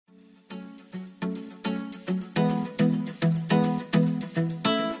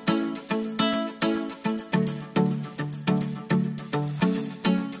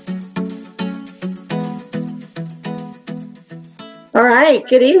right,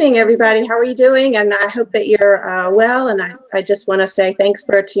 good evening, everybody. How are you doing? And I hope that you're well. And I just want to say thanks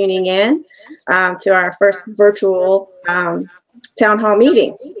for tuning in to our first virtual town hall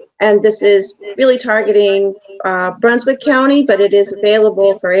meeting. And this is really targeting Brunswick County, but it is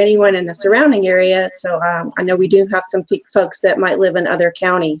available for anyone in the surrounding area. So I know we do have some folks that might live in other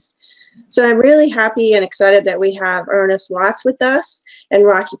counties. So I'm really happy and excited that we have Ernest Watts with us and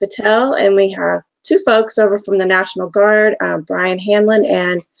Rocky Patel, and we have two folks over from the National Guard, Brian Hanlon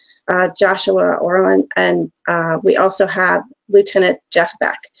and Joshua Orland, and we also have Lieutenant Jeff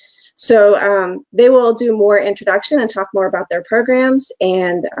Beck. So they will do more introduction and talk more about their programs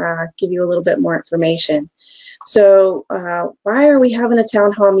and give you a little bit more information. So why are we having a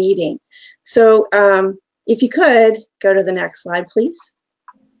town hall meeting? So if you could go to the next slide, please.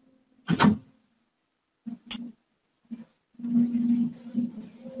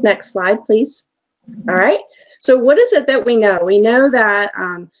 Next slide, please. All right, so what is it that we know? We know that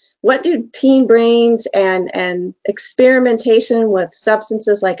what do teen brains and experimentation with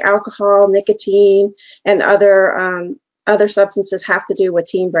substances like alcohol, nicotine, and other substances have to do with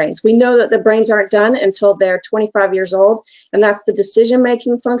teen brains? We know that the brains aren't done until they're 25 years old, and that's the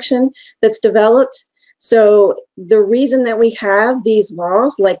decision-making function that's developed. So the reason that we have these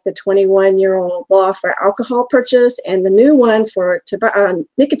laws, like the 21-year-old law for alcohol purchase and the new one for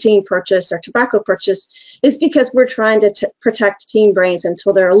nicotine purchase or tobacco purchase, is because we're trying to protect teen brains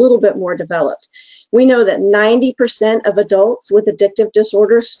until they're a little bit more developed. We know that 90% of adults with addictive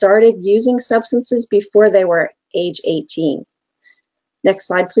disorders started using substances before they were age 18. Next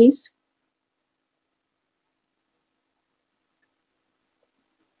slide, please.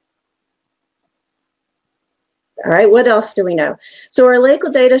 All right, what else do we know? So our local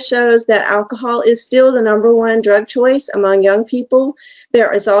data shows that alcohol is still the #1 drug choice among young people.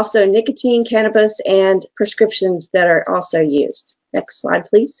 There is also nicotine, cannabis, and prescriptions that are also used. Next slide,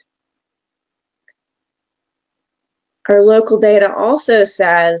 please. Our local data also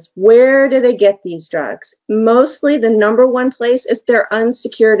says, where do they get these drugs? Mostly the #1 place is they're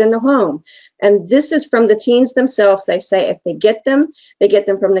unsecured in the home. And this is from the teens themselves. They say if they get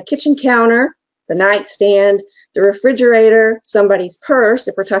them from the kitchen counter, the nightstand, the refrigerator, somebody's purse,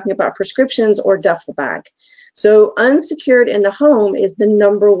 if we're talking about prescriptions, or duffel bag. So unsecured in the home is the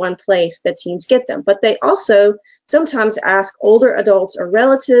 #1 place that teens get them. But they also sometimes ask older adults or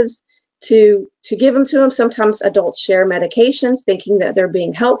relatives to give them to them. Sometimes adults share medications thinking that they're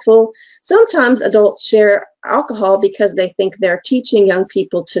being helpful. Sometimes adults share alcohol because they think they're teaching young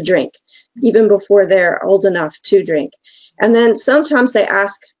people to drink, even before they're old enough to drink. And then sometimes they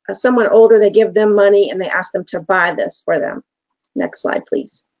ask someone older, they give them money and they ask them to buy this for them. Next slide,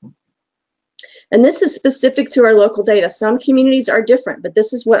 please. And this is specific to our local data. Some communities are different, but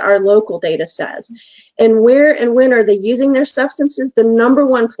this is what our local data says. And where and when are they using their substances? The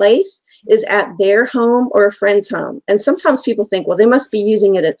 #1 place is at their home or a friend's home. And sometimes people think, well, they must be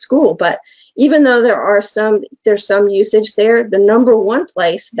using it at school. But even though there's some usage there, the #1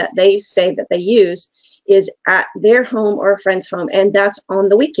 place that they say that they use is at their home or a friend's home, and that's on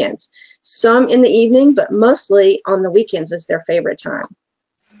the weekends. Some in the evening, but mostly on the weekends is their favorite time.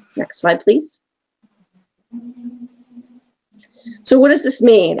 Next slide, please. So what does this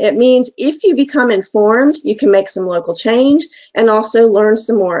mean? It means if you become informed, you can make some local change and also learn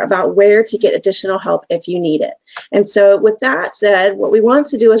some more about where to get additional help if you need it. And so with that said, what we want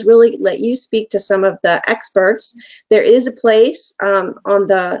to do is really let you speak to some of the experts. There is a place on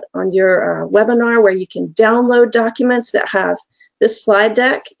your webinar where you can download documents that have this slide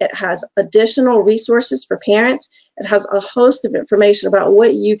deck. It has additional resources for parents. It has a host of information about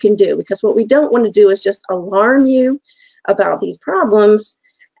what you can do, because what we don't want to do is just alarm you about these problems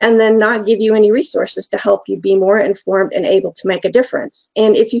and then not give you any resources to help you be more informed and able to make a difference.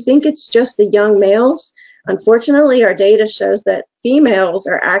 And if you think it's just the young males, unfortunately our data shows that females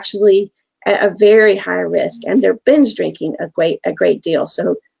are actually at a very high risk, and they're binge drinking a great deal.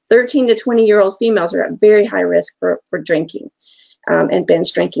 So 13 to 20-year-old females are at very high risk for drinking and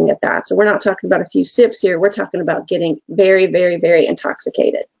binge drinking at that. So we're not talking about a few sips here, we're talking about getting very, very, very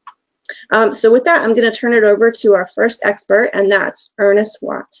intoxicated. So with that, I'm going to turn it over to our first expert, and that's Ernest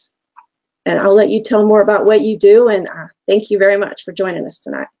Watts. And I'll let you tell more about what you do, and thank you very much for joining us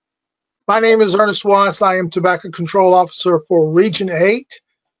tonight. My name is Ernest Watts. I am Tobacco Control Officer for Region 8.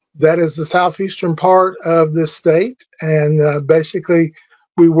 That is the southeastern part of this state. And basically,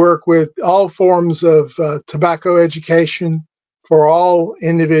 we work with all forms of tobacco education for all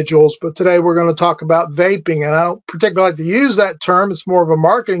individuals, but today we're going to talk about vaping, and I don't particularly like to use that term. It's more of a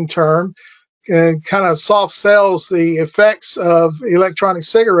marketing term and kind of soft sells the effects of electronic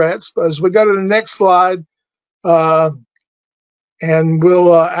cigarettes. But as we go to the next slide, and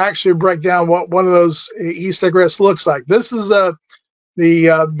we'll actually break down what one of those e-cigarettes looks like. This is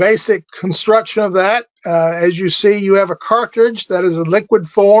the basic construction of that. As you see, you have a cartridge that is a liquid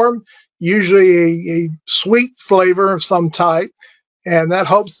form, usually a sweet flavor of some type, and that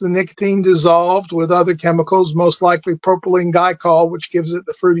helps the nicotine dissolved with other chemicals, most likely propylene glycol, which gives it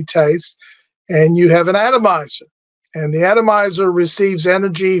the fruity taste. And you have an atomizer, and the atomizer receives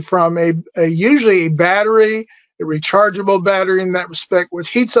energy from usually a battery, a rechargeable battery in that respect, which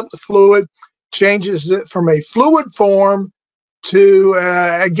heats up the fluid, changes it from a fluid form to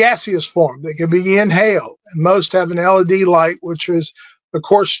a gaseous form that can be inhaled. And most have an LED light, which is, of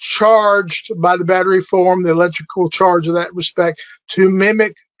course, charged by the battery form, the electrical charge of that respect, to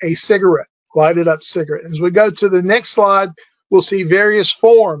mimic a cigarette, lighted up cigarette. As we go to the next slide, we'll see various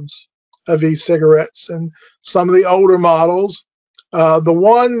forms of e-cigarettes and some of the older models. The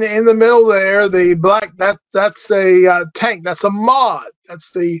one in the middle there, the black, that's a tank, that's a mod.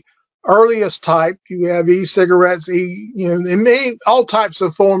 That's the earliest type. You have e-cigarettes, in all types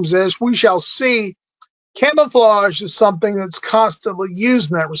of forms. As we shall see, camouflage is something that's constantly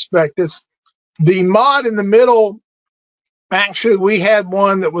used in that respect. It's the mod in the middle. Actually, we had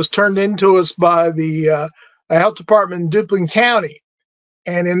one that was turned into us by the health department in Duplin County.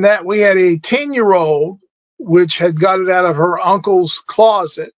 And in that, we had a 10-year-old which had got it out of her uncle's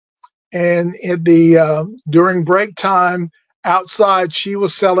closet. And during break time outside, she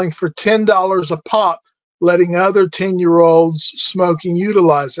was selling for $10 a pop, letting other 10-year-olds smoke and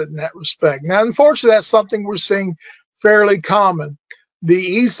utilize it in that respect. Now, unfortunately, that's something we're seeing fairly common. The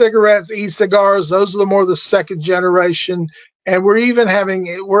e-cigarettes, e-cigars, those are more the second generation. And we're even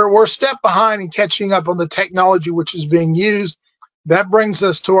we're a step behind in catching up on the technology which is being used. That brings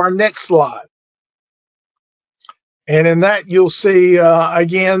us to our next slide. And in that, you'll see,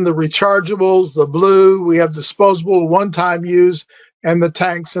 again, the rechargeables, the blue, we have disposable, one-time use, and the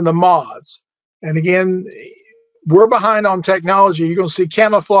tanks and the mods. And again, we're behind on technology. You're going to see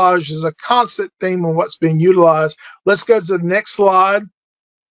camouflage is a constant theme on what's being utilized. Let's go to the next slide.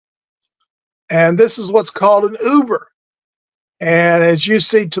 And this is what's called an Uber. And as you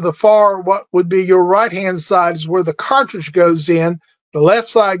see to the far, what would be your right-hand side is where the cartridge goes in. The left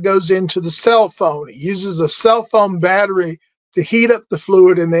side goes into the cell phone. It uses a cell phone battery to heat up the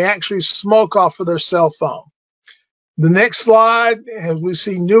fluid, and they actually smoke off of their cell phone. The next slide, as we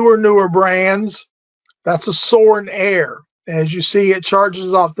see newer brands, that's a Soaring Air. As you see, it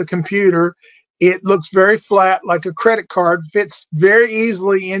charges off the computer. It looks very flat, like a credit card, fits very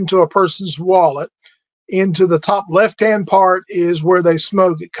easily into a person's wallet. Into the top left-hand part is where they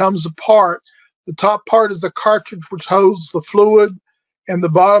smoke. It comes apart. The top part is the cartridge, which holds the fluid, and the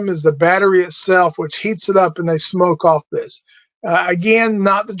bottom is the battery itself, which heats it up, and they smoke off this. Again,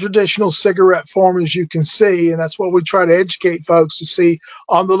 not the traditional cigarette form, as you can see, and that's what we try to educate folks to see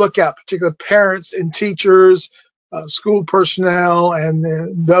on the lookout, particularly parents and teachers, school personnel,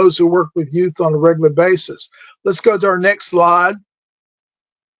 and those who work with youth on a regular basis. Let's go to our next slide,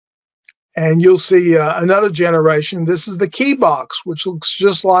 and you'll see another generation. This is the key box, which looks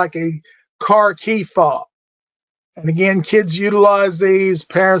just like a car key fob. And again, kids utilize these.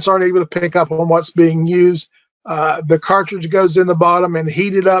 Parents aren't able to pick up on what's being used. The cartridge goes in the bottom and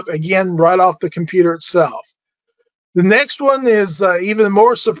heated up, again, right off the computer itself. The next one is even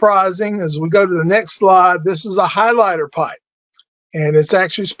more surprising. As we go to the next slide, this is a highlighter pipe. And it's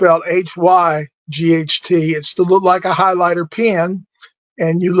actually spelled H-Y-G-H-T. It's to look like a highlighter pen.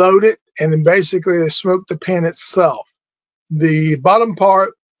 And you load it, and then basically they smoke the pen itself. The bottom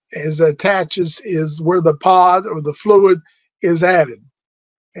part attaches is where the pod or the fluid is added.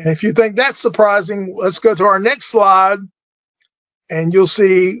 And if you think that's surprising, let's go to our next slide, and you'll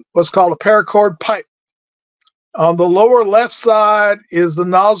see what's called a paracord pipe. On the lower left side is the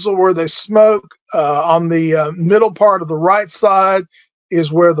nozzle where they smoke. On the middle part of the right side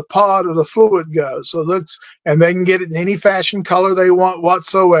is where the pod or the fluid goes. So and they can get it in any fashion color they want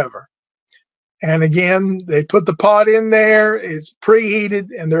whatsoever. And again, they put the pod in there, it's preheated,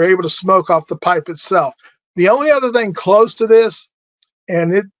 and they're able to smoke off the pipe itself. The only other thing close to this,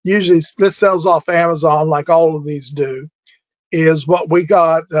 and this sells off Amazon like all of these do, is what we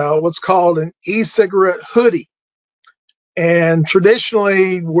got, what's called an e-cigarette hoodie. And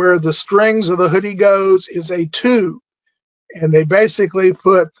traditionally, where the strings of the hoodie goes is a tube. And they basically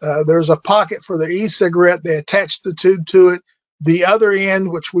put, there's a pocket for their e-cigarette, they attach the tube to it. The other end,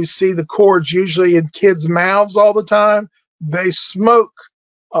 which we see the cords usually in kids' mouths all the time, they smoke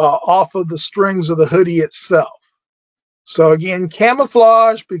off of the strings of the hoodie itself. So again,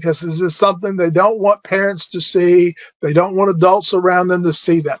 camouflage, because this is something they don't want parents to see. They don't want adults around them to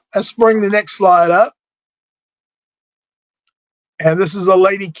see that. Let's bring the next slide up. And this is a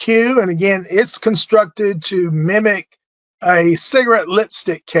Lady Q. And again, it's constructed to mimic a cigarette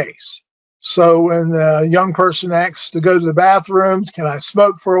lipstick case. So when a young person asks to go to the bathrooms, can I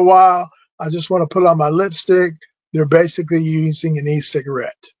smoke for a while? I just want to put on my lipstick. They're basically using an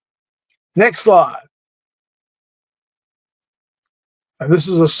e-cigarette. Next slide. And this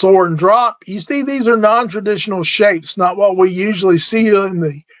is a sword and drop. You see, these are non-traditional shapes, not what we usually see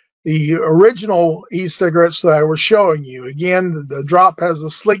in the original e-cigarettes that I was showing you. Again, the drop has a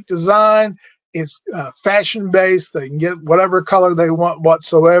sleek design. It's fashion-based. They can get whatever color they want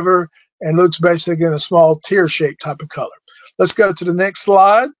whatsoever, and looks basically in a small tear-shaped type of color. Let's go to the next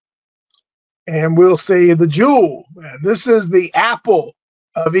slide, and we'll see the Juul. And this is the Apple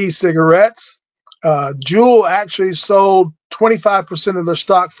of e-cigarettes. Juul actually sold 25% of their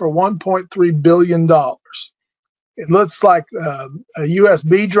stock for $1.3 billion. It looks like a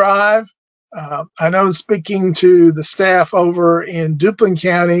USB drive. I know, speaking to the staff over in Duplin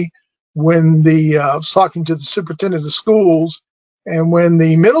County, when I was talking to the superintendent of schools, and when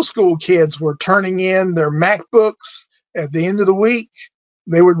the middle school kids were turning in their MacBooks at the end of the week,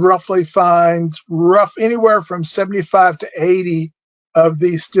 they would roughly find anywhere from 75 to 80 of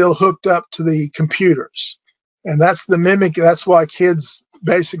these still hooked up to the computers. And that's the mimic. That's why kids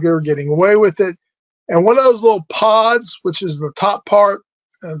basically are getting away with it. And one of those little pods, which is the top part,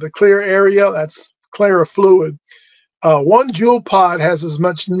 the clear area, that's clear fluid. One Juul pod has as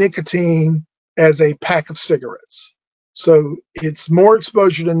much nicotine as a pack of cigarettes. So it's more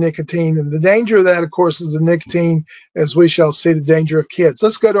exposure to nicotine. And the danger of that, of course, is the nicotine, as we shall see the danger of kids.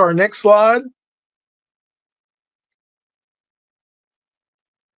 Let's go to our next slide.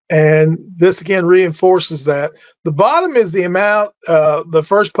 And this again reinforces that. The bottom is the amount, the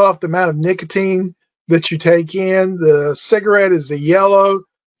first puff, the amount of nicotine that you take in. The cigarette is the yellow.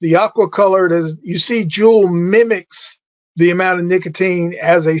 The aqua colored, as you see, Juul mimics the amount of nicotine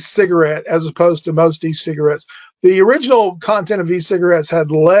as a cigarette, as opposed to most e-cigarettes. The original content of e-cigarettes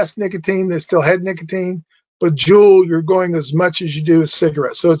had less nicotine. They still had nicotine, but Juul, you're going as much as you do as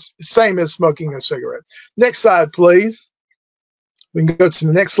cigarettes. So it's the same as smoking a cigarette. Next slide, please. We can go to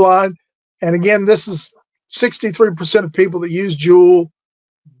the next slide. And again, this is 63% of people that use Juul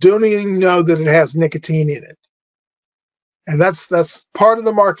don't even know that it has nicotine in it. And that's part of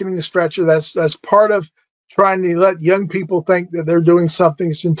the marketing strategy. That's part of trying to let young people think that they're doing something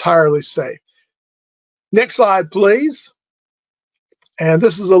that's entirely safe. Next slide, please. And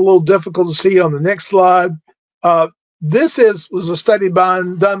this is a little difficult to see on the next slide. This was a study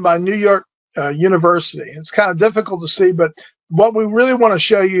done by New York University. It's kind of difficult to see, but what we really want to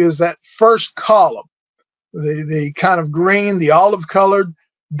show you is that first column, the kind of green, the olive colored,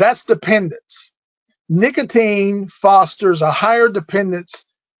 that's dependence. Nicotine fosters a higher dependence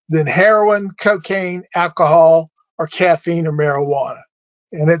than heroin, cocaine, alcohol, or caffeine or marijuana.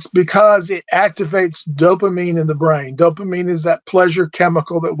 And it's because it activates dopamine in the brain. Dopamine is that pleasure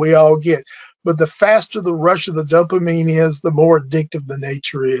chemical that we all get. But the faster the rush of the dopamine is, the more addictive the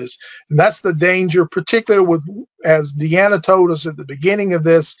nature is. And that's the danger, particularly with, as Deanna told us at the beginning of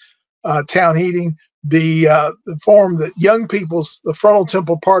this town heating, the form that young people's, the frontal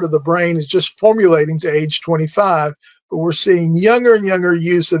temporal part of the brain is just formulating to age 25, but we're seeing younger and younger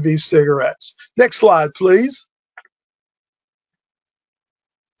use of these cigarettes. Next slide, please.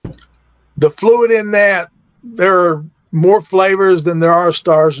 The fluid in that, there are more flavors than there are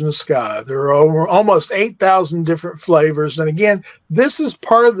stars in the sky. There are over almost 8,000 different flavors. And again, this is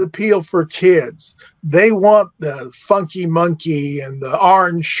part of the appeal for kids. They want the funky monkey and the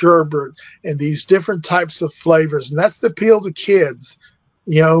orange sherbet and these different types of flavors. And that's the appeal to kids.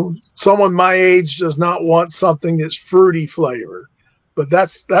 You know, someone my age does not want something that's fruity flavored. But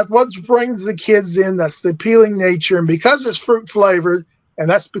that's what brings the kids in. That's the appealing nature. And because it's fruit flavored, and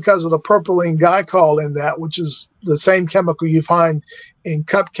that's because of the propylene glycol in that, which is the same chemical you find in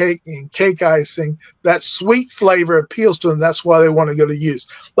cupcake and cake icing. That sweet flavor appeals to them. That's why they want to go to use.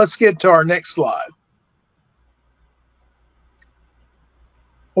 Let's get to our next slide.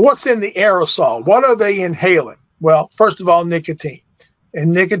 What's in the aerosol? What are they inhaling? Well, first of all, nicotine.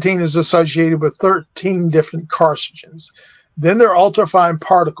 And nicotine is associated with 13 different carcinogens. Then there are ultrafine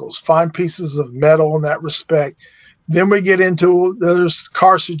particles, fine pieces of metal in that respect. Then we get into there's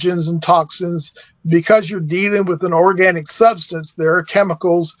carcinogens and toxins. Because you're dealing with an organic substance, there are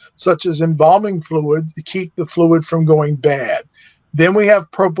chemicals such as embalming fluid to keep the fluid from going bad. Then we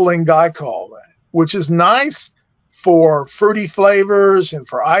have propylene glycol, which is nice for fruity flavors and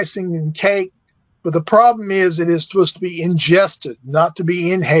for icing and cake. But the problem is it is supposed to be ingested, not to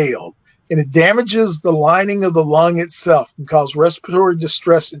be inhaled. and it damages the lining of the lung itself and cause respiratory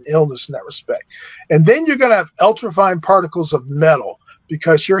distress and illness in that respect. And then you're going to have ultrafine particles of metal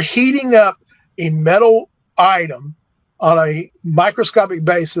because you're heating up a metal item on a microscopic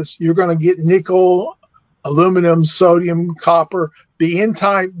basis. You're going to get nickel, aluminum, sodium, copper.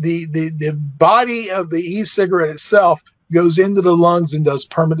 The body of the e-cigarette itself goes into the lungs and does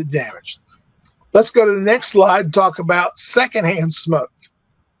permanent damage. Let's go to the next slide and talk about secondhand smoke.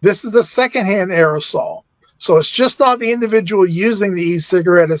 This is the secondhand aerosol. So it's just not the individual using the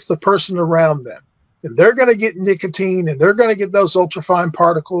e-cigarette, it's the person around them. And they're going to get nicotine, and they're going to get those ultrafine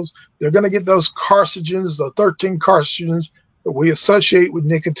particles. They're going to get those carcinogens, the 13 carcinogens that we associate with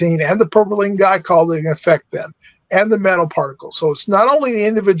nicotine, and the propylene glycol that can affect them, and the metal particles. So it's not only the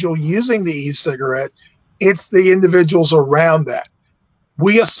individual using the e-cigarette, it's the individuals around that.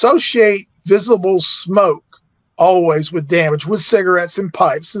 We associate visible smoke always with damage with cigarettes and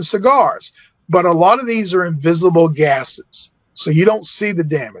pipes and cigars, but a lot of these are invisible gases, so you don't see the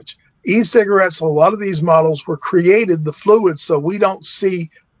damage. E-cigarettes, a lot of these models were created, the fluid, so we don't see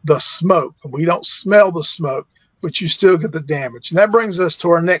the smoke and we don't smell the smoke, but you still get the damage. And that brings us to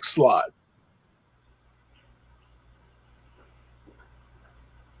our next slide.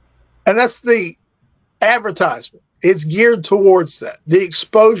 And that's the advertisement. It's geared towards that, the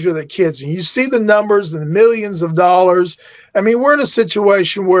exposure that kids, and you see the numbers and the millions of dollars. I mean, we're in a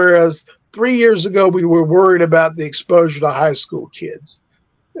situation whereas 3 years ago we were worried about the exposure to high school kids.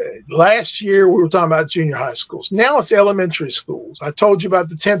 Last year we were talking about junior high schools. Now it's elementary schools. I told you about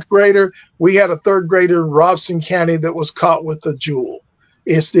the 10th grader. We had a 3rd grader in Robson County that was caught with a jewel.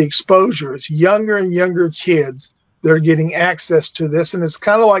 It's the exposure. It's younger and younger kids that are getting access to this, and it's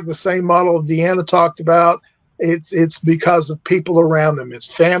kind of like the same model Deanna talked about. It's because of people around them. It's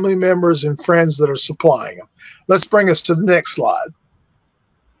family members and friends that are supplying them. Let's bring us to the next slide.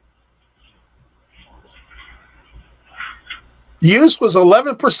 Use was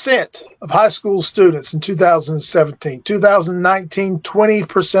 11% of high school students in 2017. 2019,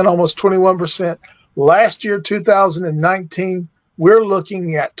 20%, almost 21%. Last year, 2019, we're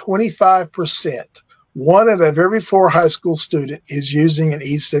looking at 25%. 1 out of every 4 high school student is using an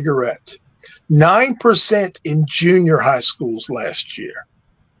e-cigarette. 9% in junior high schools last year.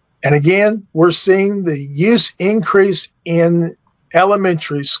 And again, we're seeing the use increase in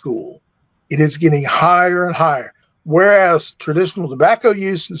elementary school. It is getting higher and higher. Whereas traditional tobacco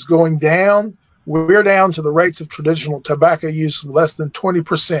use is going down, we're down to the rates of traditional tobacco use of less than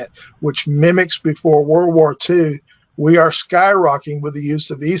 20%, which mimics before World War II. We are skyrocketing with the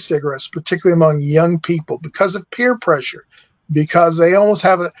use of e-cigarettes, particularly among young people, because of peer pressure, because they almost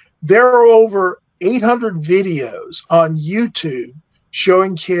have a... There are over 800 videos on YouTube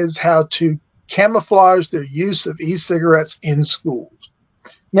showing kids how to camouflage their use of e-cigarettes in schools.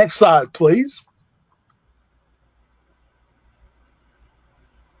 Next slide, please.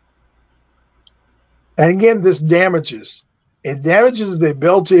 And again, this damages. It damages the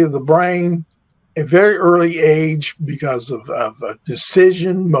ability of the brain at a very early age because of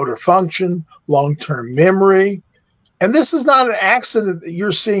decision, motor function, long-term memory. And this is not an accident that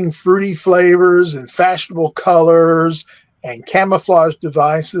you're seeing fruity flavors and fashionable colors and camouflage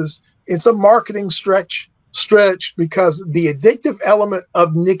devices. It's a marketing stretch because the addictive element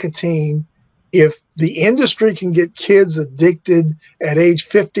of nicotine, if the industry can get kids addicted at age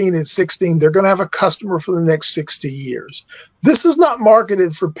 15 and 16, they're going to have a customer for the next 60 years. This is not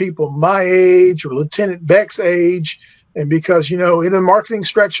marketed for people my age or Lieutenant Beck's age. And because, you know, in a marketing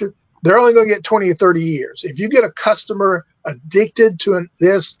structure, they're only going to get 20 or 30 years. If you get a customer addicted to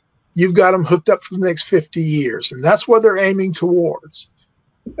this, you've got them hooked up for the next 50 years. And that's what they're aiming towards.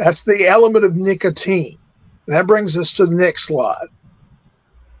 That's the element of nicotine. And that brings us to the next slide.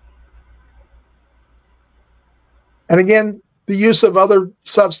 And again, the use of other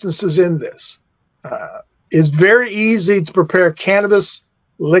substances in this. It's very easy to prepare cannabis,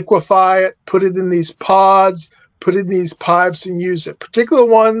 liquefy it, put it in these pods, put it in these pipes and use it. Particular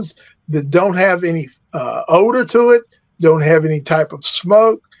ones that don't have any odor to it, don't have any type of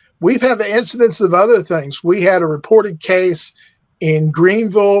smoke. We've had incidents of other things. We had a reported case in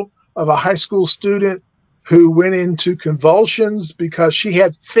Greenville of a high school student who went into convulsions because she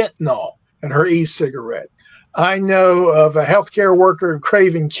had fentanyl in her e-cigarette. I know of a healthcare worker in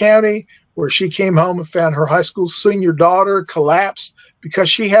Craven County where she came home and found her high school senior daughter collapsed because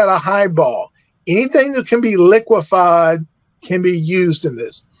she had a highball. Anything that can be liquefied can be used in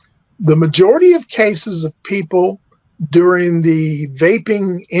this. The majority of cases of people during the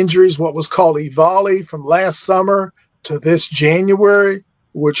vaping injuries, what was called EVALI from last summer to this January,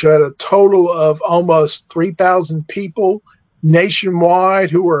 which had a total of almost 3,000 people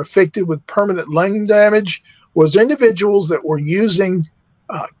nationwide who were affected with permanent lung damage was individuals that were using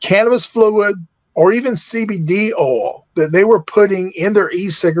cannabis fluid or even CBD oil that they were putting in their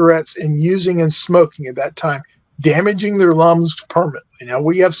e-cigarettes and using and smoking at that time, damaging their lungs permanently. Now,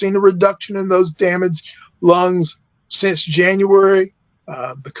 we have seen a reduction in those damaged lungs since January.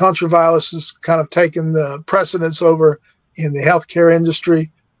 The contravirus has kind of taken the precedence over in the healthcare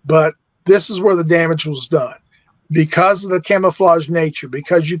industry, but this is where the damage was done. Because of the camouflage nature,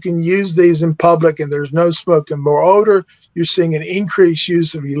 because you can use these in public and there's no smoke and more odor, you're seeing an increased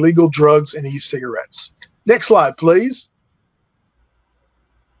use of illegal drugs and e-cigarettes. Next slide, please.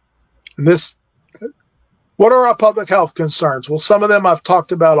 And what are our public health concerns? Well, some of them I've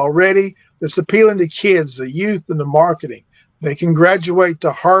talked about already. It's appealing to kids, the youth, and the marketing. They can graduate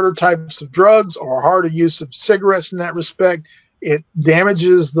to harder types of drugs or harder use of cigarettes in that respect. It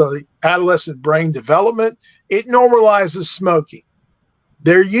damages the adolescent brain development. It normalizes smoking.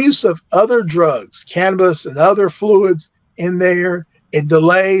 Their use of other drugs, cannabis and other fluids in there, it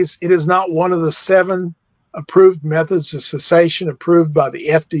delays. It is not one of the 7 approved methods of cessation approved by the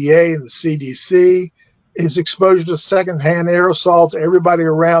FDA and the CDC. It's exposure to secondhand aerosol to everybody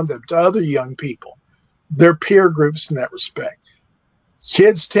around them, to other young people, their peer groups in that respect.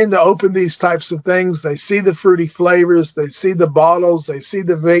 Kids tend to open these types of things. They see the fruity flavors. They see the bottles. They see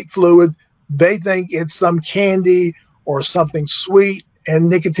the vape fluid. They think it's some candy or something sweet, and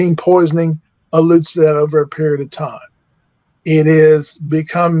nicotine poisoning alludes to that over a period of time. It has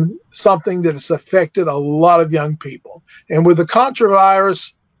become something that has affected a lot of young people. And with the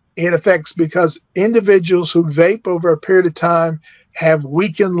contravirus, it affects because individuals who vape over a period of time have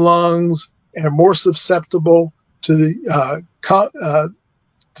weakened lungs and are more susceptible to the contravirus,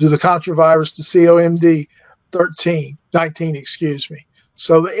 to COVID-19, excuse me.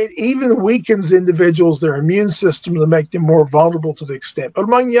 So it even weakens individuals, their immune system, to make them more vulnerable to the extent. But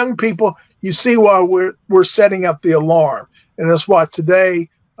among young people, you see why we're setting up the alarm. And that's why today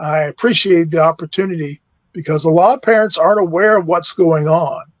I appreciate the opportunity, because a lot of parents aren't aware of what's going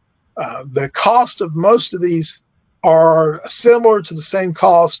on. The cost of most of these are similar to the same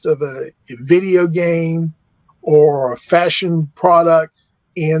cost of a video game or a fashion product,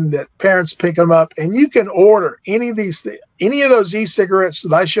 in that parents pick them up, and you can order any of those e-cigarettes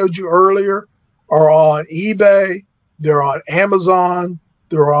that I showed you earlier are on eBay, they're on Amazon,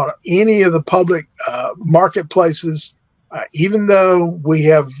 they're on any of the public marketplaces. Even though we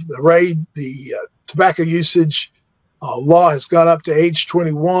have the tobacco usage law has gone up to age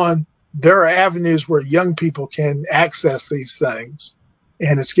 21, there are avenues where young people can access these things,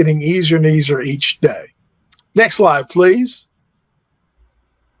 and it's getting easier and easier each day. Next slide, please.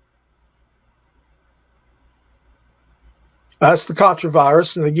 That's the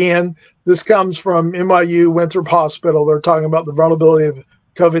contravirus. And again, this comes from NYU Winthrop Hospital. They're talking about the vulnerability of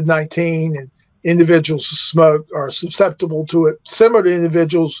COVID-19, and individuals who smoke are susceptible to it, similar to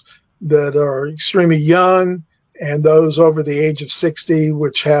individuals that are extremely young and those over the age of 60,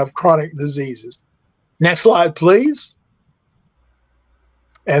 which have chronic diseases. Next slide, please.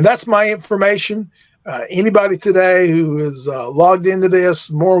 And that's my information. Anybody today who is logged into this,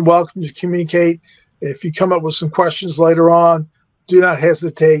 more than welcome to communicate. If you come up with some questions later on, do not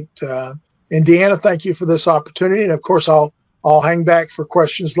hesitate. And Deanna, thank you for this opportunity. And of course, I'll hang back for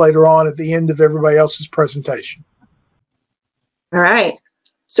questions later on at the end of everybody else's presentation. All right.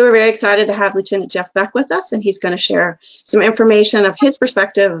 So we're very excited to have Lieutenant Jeff Beck with us, and he's going to share some information of his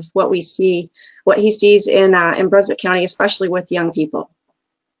perspective of what he sees in Brunswick County, especially with young people.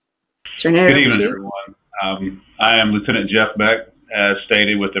 Good evening, everyone. I am Lieutenant Jeff Beck, as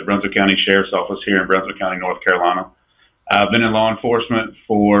stated, with the Brunswick County Sheriff's Office here in Brunswick County, North Carolina. I've been in law enforcement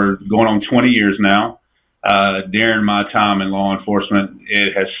for going on 20 years now. During my time in law enforcement,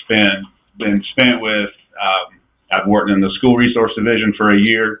 it has been spent with, I've worked in the School Resource Division for a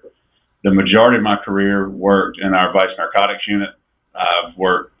year. The majority of my career worked in our Vice Narcotics Unit. I've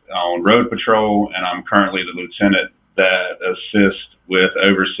worked on road patrol, and I'm currently the lieutenant that assists with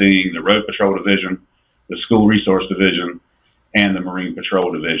overseeing the Road Patrol Division, the School Resource Division, and the Marine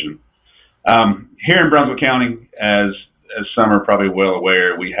Patrol Division. Here in Brunswick County, as some are probably well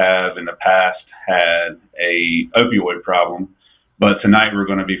aware, we have in the past had a opioid problem, but tonight we're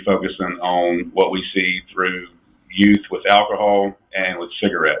going to be focusing on what we see through youth with alcohol and with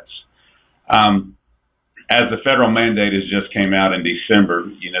cigarettes. As the federal mandate has just came out in December,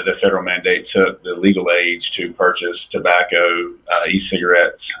 you know, the federal mandate took the legal age to purchase tobacco,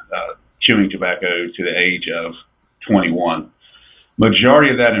 e-cigarettes, chewing tobacco to the age of 21.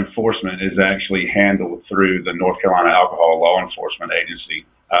 Majority of that enforcement is actually handled through the North Carolina Alcohol Law Enforcement Agency.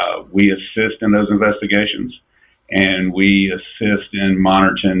 We assist in those investigations, and we assist in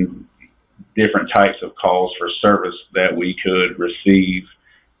monitoring different types of calls for service that we could receive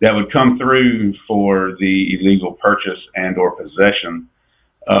that would come through for the illegal purchase and or possession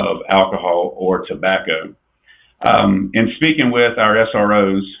of alcohol or tobacco. In speaking with our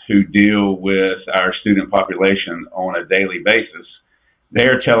SROs who deal with our student population on a daily basis,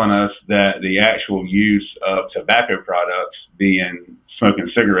 they're telling us that the actual use of tobacco products, being smoking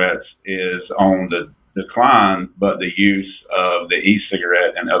cigarettes, is on the decline, but the use of the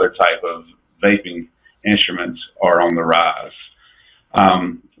e-cigarette and other type of vaping instruments are on the rise.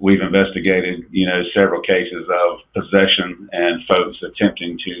 We've investigated, several cases of possession and folks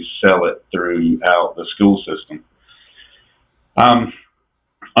attempting to sell it throughout the school system.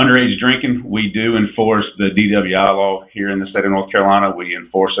 Underage drinking, we do enforce the DWI law here in the state of North Carolina. We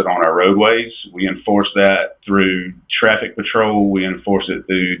enforce it on our roadways. We enforce that through traffic patrol. We enforce it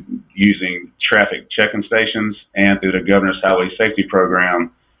through using traffic check-in stations and through the Governor's Highway Safety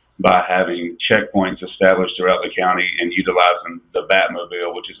Program by having checkpoints established throughout the county and utilizing the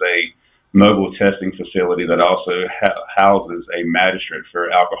Batmobile, which is a mobile testing facility that also houses a magistrate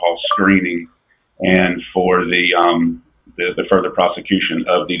for alcohol screening and for the further prosecution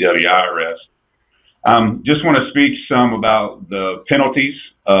of DWI arrests. Just want to speak some about the penalties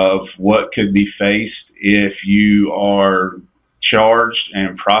of what could be faced if you are charged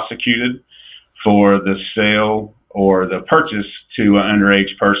and prosecuted for the sale or the purchase to an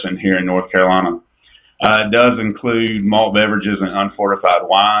underage person here in North Carolina. It does include malt beverages and unfortified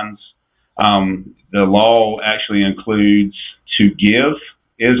wines. The law actually includes to give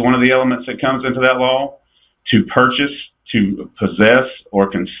is one of the elements that comes into that law, to purchase, to possess, or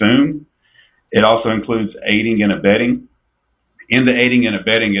consume. It also includes aiding and abetting. In the aiding and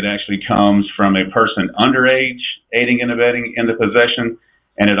abetting, it actually comes from a person underage aiding and abetting in the possession,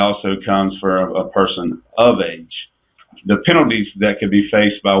 and it also comes from a person of age. The penalties that could be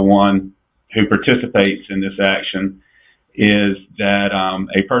faced by one who participates in this action is that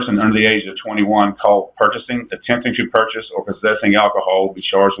a person under the age of 21 caught purchasing, attempting to purchase, or possessing alcohol will be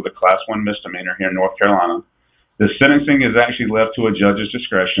charged with a Class 1 misdemeanor here in North Carolina. The sentencing is actually left to a judge's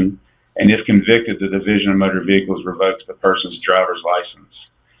discretion, and if convicted, the Division of Motor Vehicles revokes the person's driver's license.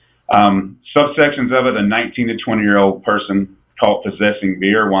 Subsections of it: a 19 to 20-year-old person caught possessing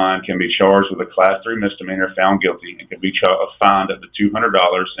beer or wine can be charged with a Class 3 misdemeanor, found guilty, and can be fined up to $200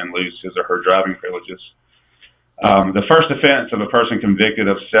 and lose his or her driving privileges. The first offense of a person convicted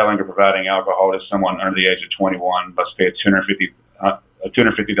of selling or providing alcohol to someone under the age of 21 must pay a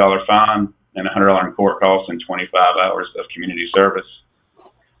 $250 fine and $100 in court costs and 25 hours of community service.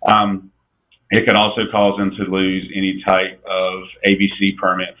 It could also cause them to lose any type of ABC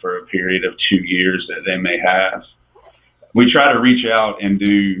permit for a period of 2 years that they may have. We try to reach out and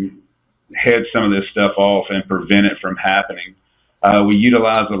head some of this stuff off and prevent it from happening. We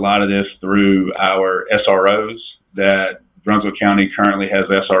utilize a lot of this through our SROs. That Brunswick County currently has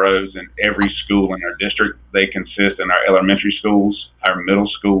SROs in every school in our district. They consist in our elementary schools, our middle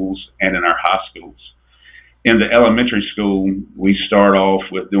schools, and in our high schools. In the elementary school, we start off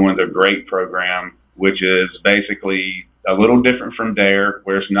with doing the GREAT program, which is basically a little different from DARE,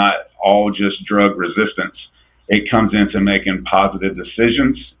 where it's not all just drug resistance. It comes into making positive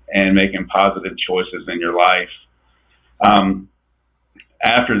decisions and making positive choices in your life.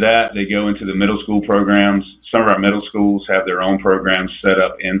 After that, they go into the middle school programs. Some of our middle schools have their own programs set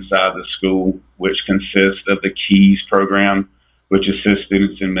up inside the school, which consist of the KEYS program, which assists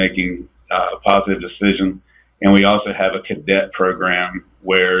students in making a positive decision. And we also have a cadet program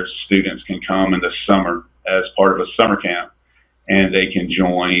where students can come in the summer as part of a summer camp, and they can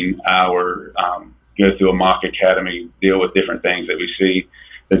join our, go through a mock academy, deal with different things that we see.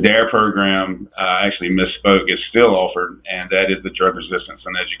 The DARE program, actually misspoke, is still offered, and that is the drug resistance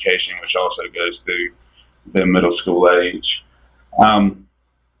and education, which also goes through the middle school age.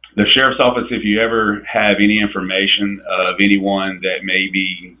 The Sheriff's Office, if you ever have any information of anyone that may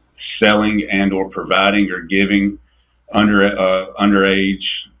be selling and or providing or giving underage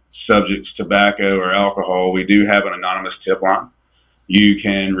subjects tobacco or alcohol, we do have an anonymous tip line. You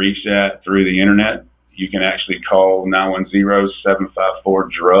can reach that through the internet. You can actually call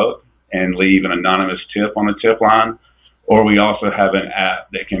 910-754-DRUG and leave an anonymous tip on the tip line. Or we also have an app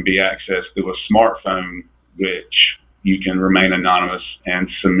that can be accessed through a smartphone, which you can remain anonymous and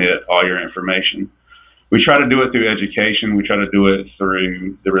submit all your information. We try to do it through education. We try to do it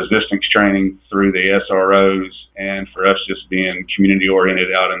through the resistance training, through the SROs, and for us just being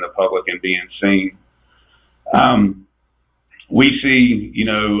community-oriented out in the public and being seen. We see,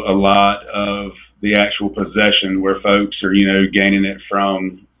 a lot of the actual possession where folks are, gaining it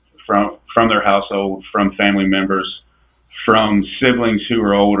from from their household, from family members, from siblings who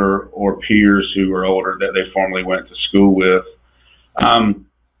are older or peers who are older that they formerly went to school with.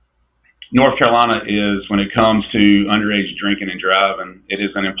 North Carolina is, when it comes to underage drinking and driving, it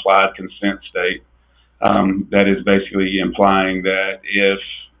is an implied consent state. That is basically implying that if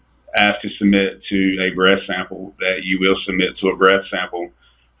asked to submit to a breath sample, that you will submit to a breath sample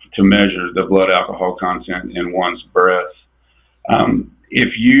to measure the blood alcohol content in one's breath.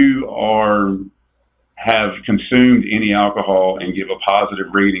 If you have consumed any alcohol and give a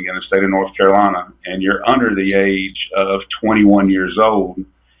positive reading in the state of North Carolina, and you're under the age of 21 years old,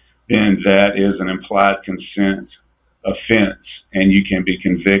 then that is an implied consent offense, and you can be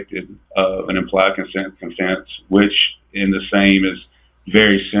convicted of an implied consent offense, which in the same is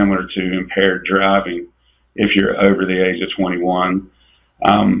very similar to impaired driving if you're over the age of 21.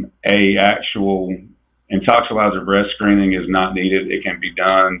 A actual intoxilizer breath screening is not needed. It can be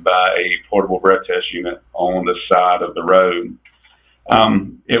done by a portable breath test unit on the side of the road.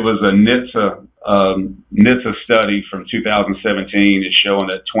 It was a NHTSA study from 2017 is showing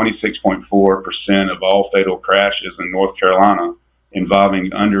that 26.4% of all fatal crashes in North Carolina involving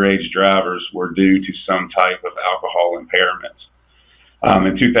underage drivers were due to some type of alcohol impairment.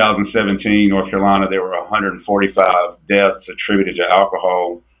 In 2017, North Carolina, there were 145 deaths attributed to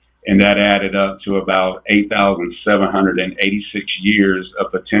alcohol, and that added up to about 8,786 years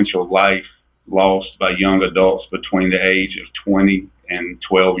of potential life lost by young adults between the age of 20 and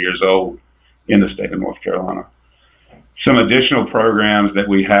 12 years old in the state of North Carolina. Some additional programs that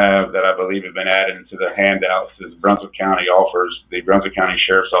we have that I believe have been added into the handouts is Brunswick County offers the Brunswick County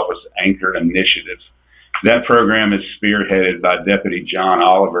Sheriff's Office Anchor Initiative. That program is spearheaded by Deputy John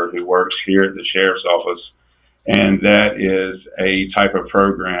Oliver, who works here at the Sheriff's Office, and that is a type of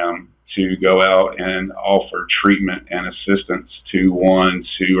program to go out and offer treatment and assistance to ones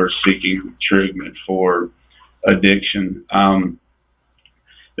who are seeking treatment for addiction.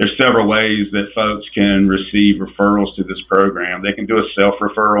 There's several ways that folks can receive referrals to this program. They can do a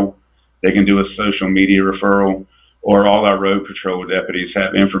self-referral, they can do a social media referral, or all our road patrol deputies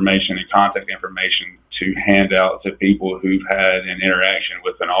have information and contact information to hand out to people who've had an interaction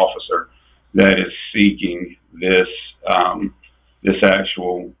with an officer that is seeking this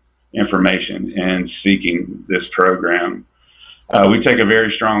actual information and seeking this program. We take a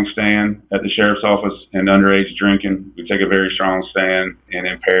very strong stand at the Sheriff's Office in underage drinking. We take a very strong stand in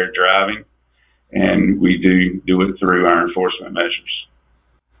impaired driving, and we do it through our enforcement measures.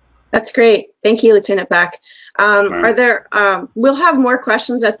 That's great. Thank you, Lieutenant Beck. We'll have more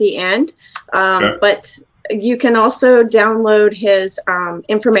questions at the end, okay. But you can also download his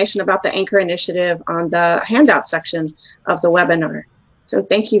information about the Anchor Initiative on the handout section of the webinar. So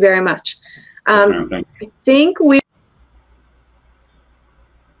thank you very much. I think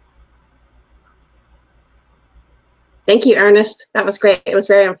Thank you, Ernest. That was great. It was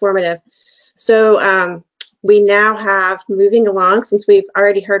very informative. So we now have, moving along, since we've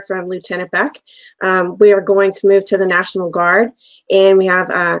already heard from Lieutenant Beck, we are going to move to the National Guard. And we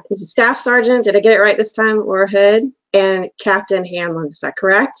have Staff Sergeant, did I get it right this time, Laura Hood, and Captain Hanlon. Is that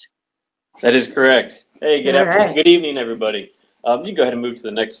correct? That is correct. Hey, good afternoon. Right. Good evening, everybody. You can go ahead and move to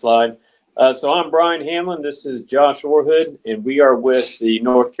the next slide. So I'm Brian Hanlon. This is Josh Orhood, and we are with the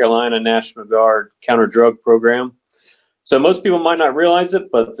North Carolina National Guard Counter-Drug Program. So most people might not realize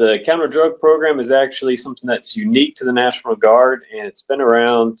it, but the counter-drug program is actually something that's unique to the National Guard, and it's been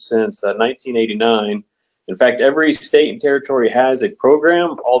around since 1989. In fact, every state and territory has a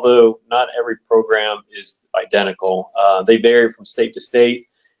program, although not every program is identical. They vary from state to state,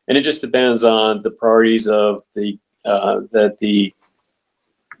 and it just depends on the priorities of the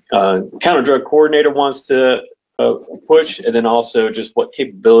counter-drug coordinator wants to push, and then also just what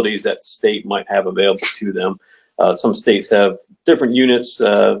capabilities that state might have available to them. Some states have different units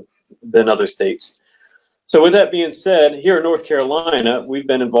than other states. So with that being said, here in North Carolina, we've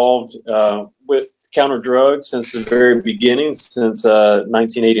been involved with counter drugs since the very beginning, since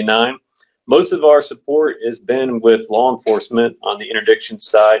 1989. Most of our support has been with law enforcement on the interdiction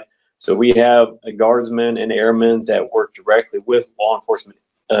side. So we have guardsmen and airmen that work directly with law enforcement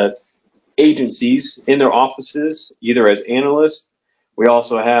agencies in their offices, either as analysts. We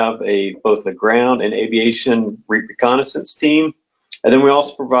also have both a ground and aviation reconnaissance team. And then we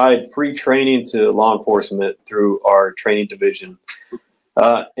also provide free training to law enforcement through our training division.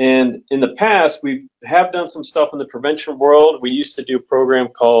 And in the past, we have done some stuff in the prevention world. We used to do a program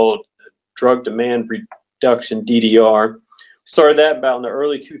called Drug Demand Reduction, DDR. We started that about in the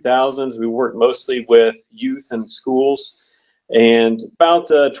early 2000s. We worked mostly with youth and schools. And about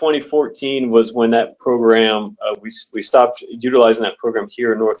 2014 was when that program, we stopped utilizing that program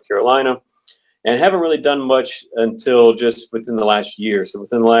here in North Carolina. and haven't really done much until just within the last year. So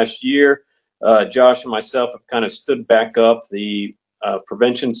within the last year, Josh and myself have kind of stood back up the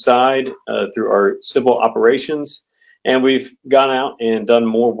prevention side through our civil operations, and we've gone out and done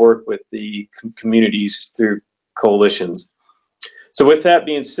more work with the communities through coalitions. So with that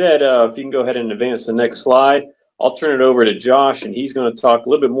being said, if you can go ahead and advance the next slide, I'll turn it over to Josh, and he's going to talk a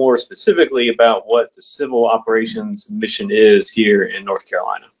little bit more specifically about what the civil operations mission is here in North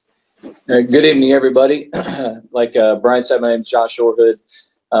Carolina. Good evening, everybody. Like Brian said, my name is Josh Orhood,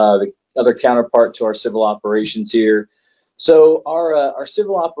 the other counterpart to our civil operations here. So our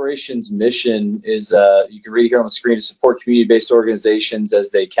civil operations mission is, you can read here on the screen, to support community-based organizations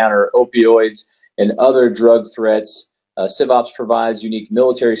as they counter opioids and other drug threats. CivOps provides unique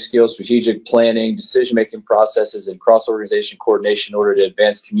military skills, strategic planning, decision-making processes, and cross-organization coordination in order to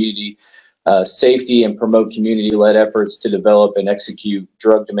advance community safety and promote community-led efforts to develop and execute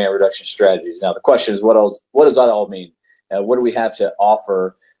drug demand reduction strategies. Now, the question is, what does that all mean? What do we have to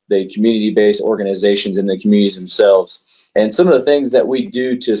offer the community-based organizations and the communities themselves? And some of the things that we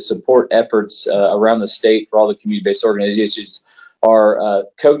do to support efforts around the state for all the community-based organizations are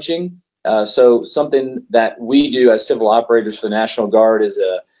coaching. So something that we do as civil operators for the National Guard is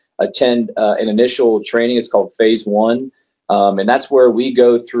attend an initial training. It's called Phase 1. And that's where we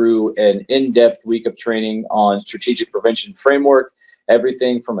go through an in-depth week of training on strategic prevention framework,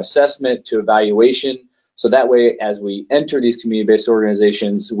 everything from assessment to evaluation. So that way, as we enter these community-based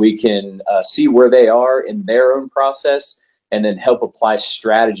organizations, we can see where they are in their own process and then help apply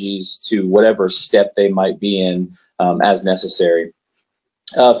strategies to whatever step they might be in as necessary.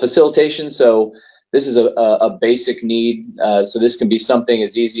 Facilitation, so this is a basic need. So this can be something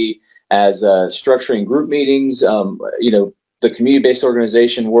as easy as structuring group meetings. You know, the community-based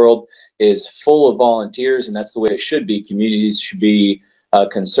organization world is full of volunteers, and that's the way it should be. Communities should be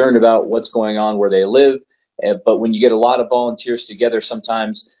concerned about what's going on where they live. But when you get a lot of volunteers together,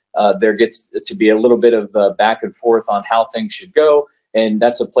 sometimes there gets to be a little bit of back and forth on how things should go. And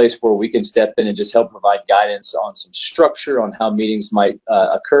that's a place where we can step in and just help provide guidance on some structure on how meetings might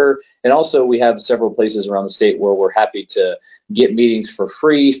occur. And also we have several places around the state where we're happy to get meetings for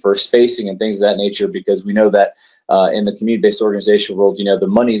free for spacing and things of that nature, because we know that in the community-based organization world, you know, the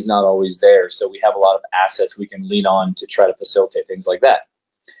money is not always there. So we have a lot of assets we can lean on to try to facilitate things like that.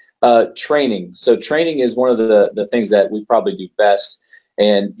 Training. So training is one of the things that we probably do best.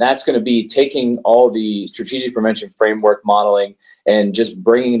 And that's going to be taking all the strategic prevention framework modeling and just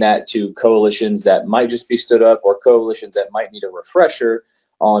bringing that to coalitions that might just be stood up or coalitions that might need a refresher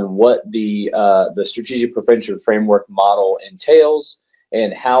on what the strategic prevention framework model entails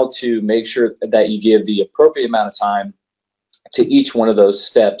and how to make sure that you give the appropriate amount of time to each one of those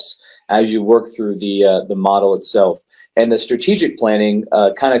steps as you work through the model itself. And the strategic planning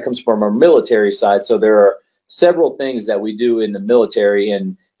kind of comes from our military side. So there are several things that we do in the military,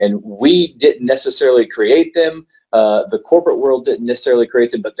 and we didn't necessarily create them. The corporate world didn't necessarily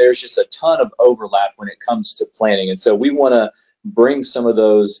create them, but there's just a ton of overlap when it comes to planning. And so we want to bring some of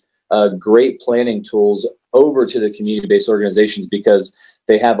those great planning tools over to the community-based organizations, because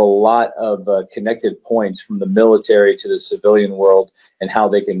they have a lot of connected points from the military to the civilian world and how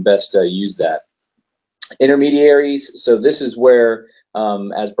they can best use that. Intermediaries. So this is where,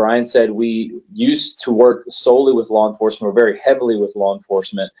 as Brian said, we used to work solely with law enforcement, or very heavily with law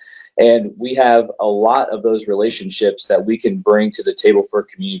enforcement. And we have a lot of those relationships that we can bring to the table for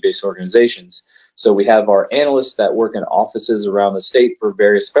community-based organizations. So we have our analysts that work in offices around the state for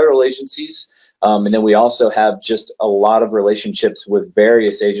various federal agencies. And then we also have just a lot of relationships with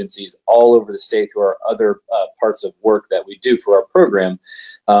various agencies all over the state through our other parts of work that we do for our program.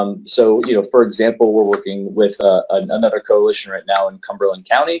 So, you know, for example, we're working with another coalition right now in Cumberland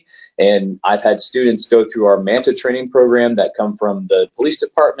County, and I've had students go through our MANTA training program that come from the police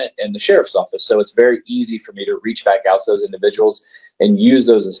department and the sheriff's office. So it's very easy for me to reach back out to those individuals and use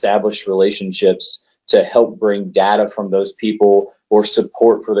those established relationships to help bring data from those people or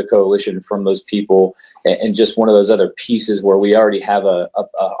support for the coalition from those people, and just one of those other pieces where we already have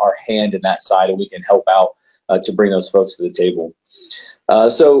our hand in that side and we can help out to bring those folks to the table.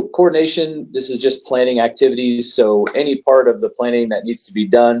 So coordination, this is just planning activities. So any part of the planning that needs to be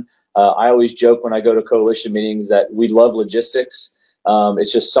done, I always joke when I go to coalition meetings that we love logistics.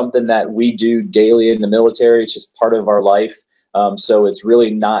 It's just something that we do daily in the military. It's just part of our life. So it's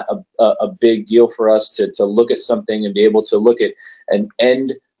really not a big deal for us to look at something and be able to look at an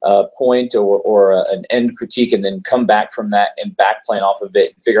end point or an end critique and then come back from that and back plan off of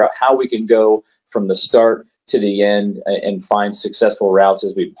it and figure out how we can go from the start to the end and find successful routes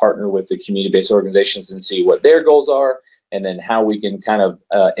as we partner with the community-based organizations and see what their goals are and then how we can kind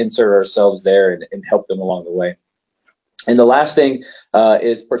of insert ourselves there and help them along the way. And the last thing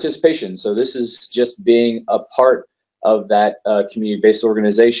is participation. So this is just being a part of that community-based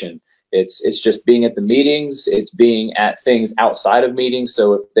organization. It's just being at the meetings. It's being at things outside of meetings.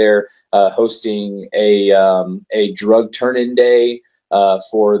 So if they're hosting a drug turn-in day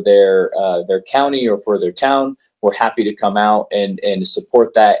for their county or for their town, we're happy to come out and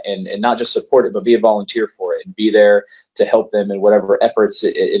support that, and not just support it, but be a volunteer for it and be there to help them in whatever efforts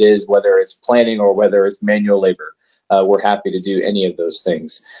it is, whether it's planning or whether it's manual labor. We're happy to do any of those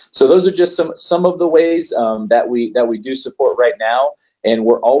things. So those are just some of the ways that we do support right now, and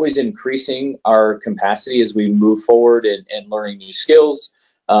we're always increasing our capacity as we move forward and learning new skills.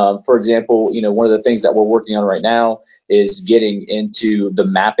 For example, one of the things that we're working on right now is getting into the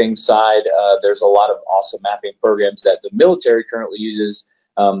mapping side. There's a lot of awesome mapping programs that the military currently uses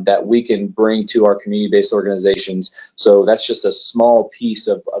that we can bring to our community-based organizations. So that's just a small piece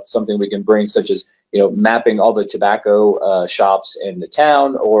of something we can bring, such as mapping all the tobacco shops in the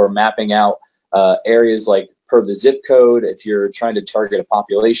town, or mapping out areas like per the zip code if you're trying to target a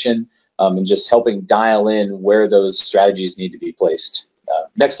population, and just helping dial in where those strategies need to be placed.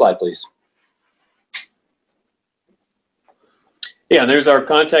 Next slide, please. Yeah, there's our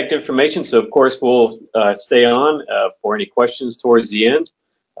contact information. So of course we'll stay on for any questions towards the end.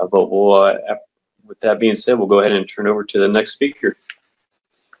 But we'll, with that being said, we'll go ahead and turn over to the next speaker.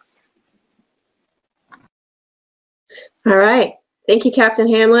 All right. Thank you, Captain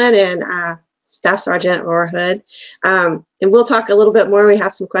Hanlon and Staff Sergeant Orhood. And we'll talk a little bit more. We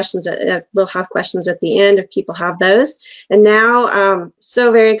have some questions. We'll have questions at the end if people have those. And now,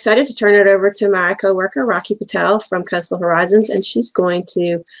 so very excited to turn it over to my coworker, Rocky Patel from Coastal Horizons, and she's going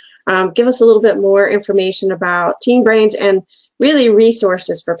to give us a little bit more information about teen brains and really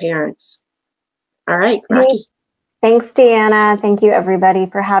resources for parents. All right, Rocky. Thanks, Deanna. Thank you, everybody,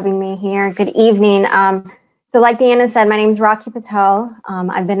 for having me here. Good evening. So like Deanna said, my name is Rocky Patel.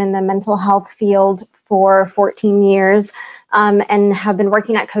 I've been in the mental health field for 14 years and have been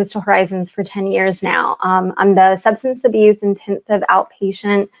working at Coastal Horizons for 10 years now. I'm the substance abuse intensive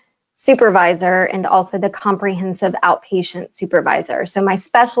outpatient supervisor and also the comprehensive outpatient supervisor. So my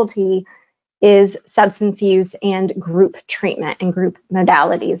specialty is substance use and group treatment and group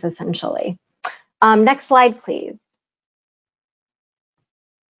modalities, essentially. Next slide, please.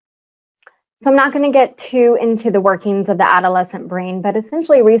 So I'm not going to get too into the workings of the adolescent brain, but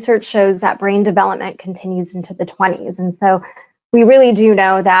essentially research shows that brain development continues into the 20s. And so we really do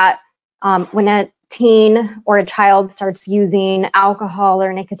know that when a teen or a child starts using alcohol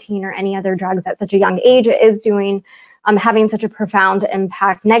or nicotine or any other drugs at such a young age, it is having such a profound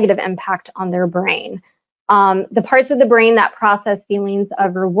impact, negative impact on their brain. The parts of the brain that process feelings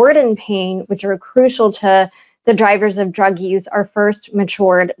of reward and pain, which are crucial to the drivers of drug use, are first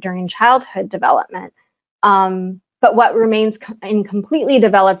matured during childhood development. But what remains incompletely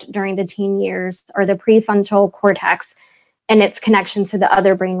developed during the teen years are the prefrontal cortex and its connections to the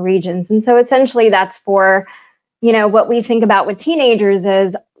other brain regions. And so essentially that's for, what we think about with teenagers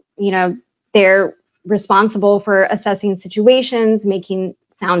is, they're responsible for assessing situations, making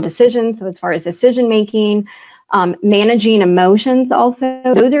sound decisions. So as far as decision making, managing emotions also,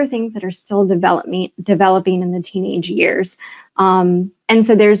 those are things that are still developing in the teenage years. And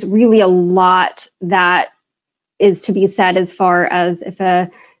so there's really a lot that is to be said as far as if a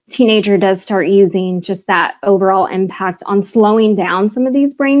teenager does start using, just that overall impact on slowing down some of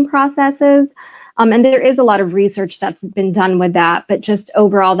these brain processes. And there is a lot of research that's been done with that, but just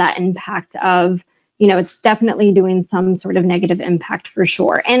overall that impact of, it's definitely doing some sort of negative impact for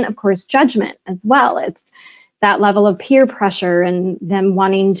sure. And of course, judgment as well. It's that level of peer pressure and them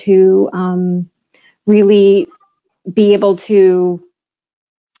wanting to really be able to,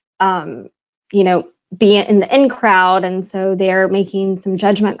 be in the in crowd. And so they're making some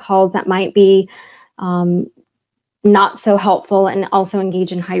judgment calls that might be not so helpful and also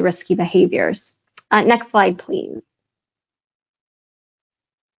engage in high risky behaviors. Next slide, please.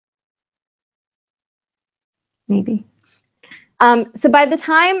 Maybe. So by the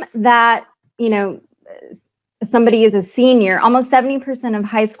time that, somebody is a senior, almost 70% of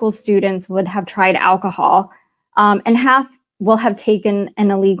high school students would have tried alcohol, and half will have taken an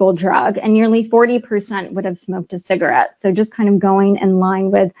illegal drug, and nearly 40% would have smoked a cigarette. So just kind of going in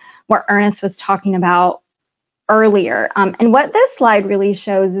line with what Ernest was talking about earlier. And what this slide really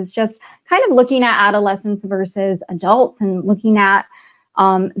shows is just kind of looking at adolescents versus adults and looking at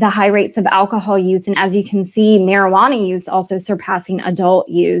the high rates of alcohol use. And as you can see, marijuana use also surpassing adult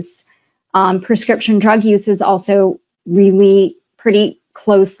use. Prescription drug use is also really pretty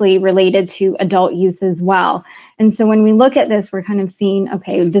closely related to adult use as well. And so when we look at this, we're kind of seeing,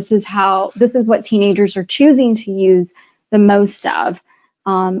 okay, this is what teenagers are choosing to use the most of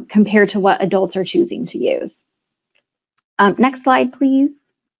compared to what adults are choosing to use. Next slide, please.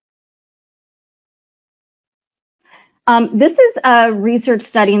 This is a research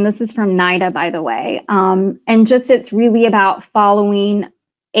study, and this is from NIDA, by the way. And it's really about following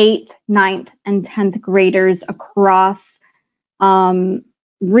 8th, 9th, and 10th graders across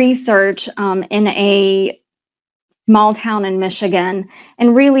research in a small town in Michigan,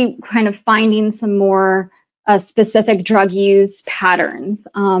 and really kind of finding some more specific drug use patterns.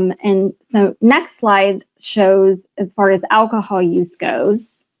 And so next slide shows as far as alcohol use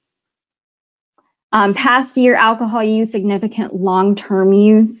goes. Past year alcohol use, significant long-term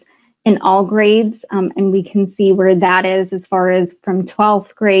use in all grades, and we can see where that is as far as from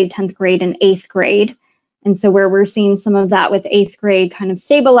 12th grade, 10th grade, and 8th grade. And so where we're seeing some of that with 8th grade kind of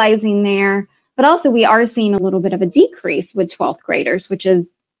stabilizing there, but also we are seeing a little bit of a decrease with 12th graders, which is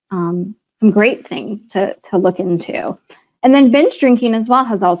some great things to look into. And then binge drinking as well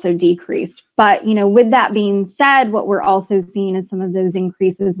has also decreased. But, with that being said, what we're also seeing is some of those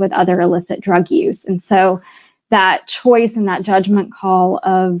increases with other illicit drug use. And so that choice and that judgment call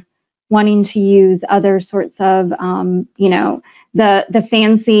of wanting to use other sorts of, the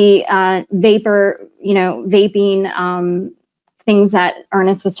fancy vapor, vaping things that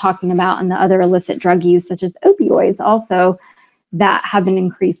Ernest was talking about, and the other illicit drug use, such as opioids, also that have been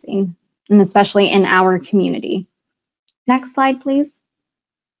increasing, and especially in our community. Next slide, please.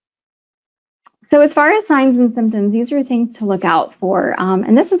 So as far as signs and symptoms, these are things to look out for.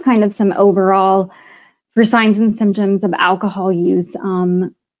 And this is kind of some overall for signs and symptoms of alcohol use.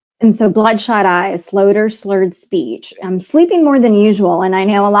 And so bloodshot eyes, slowed or slurred speech, sleeping more than usual. And I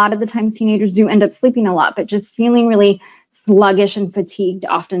know a lot of the times teenagers do end up sleeping a lot, but just feeling really sluggish and fatigued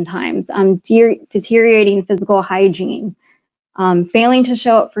oftentimes, deteriorating physical hygiene, failing to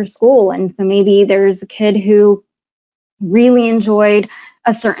show up for school. And so maybe there's a kid who really enjoyed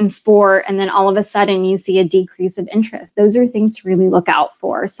a certain sport, and then all of a sudden you see a decrease of interest. Those are things to really look out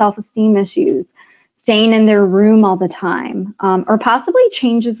for. Self-esteem issues, staying in their room all the time, or possibly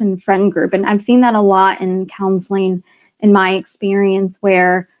changes in friend group. And I've seen that a lot in counseling in my experience,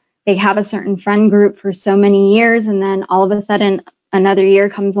 where they have a certain friend group for so many years, and then all of a sudden another year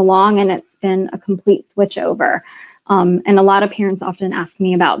comes along and it's been a complete switch over. And a lot of parents often ask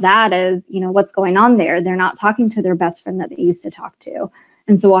me about that, is, what's going on there? They're not talking to their best friend that they used to talk to.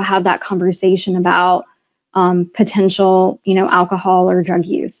 And so we'll have that conversation about potential, alcohol or drug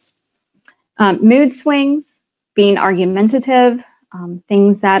use. Mood swings, being argumentative,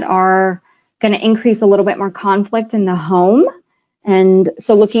 things that are going to increase a little bit more conflict in the home. And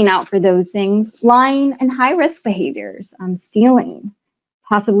so looking out for those things. Lying and high risk behaviors, stealing,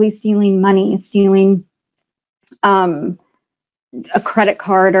 possibly stealing money, stealing a credit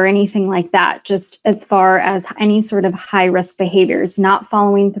card or anything like that, just as far as any sort of high risk behaviors. Not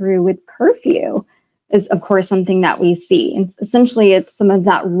following through with curfew is, of course, something that we see. And essentially, it's some of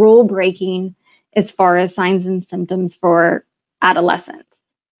that rule breaking as far as signs and symptoms for adolescents.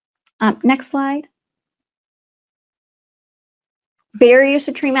 Next slide. Barriers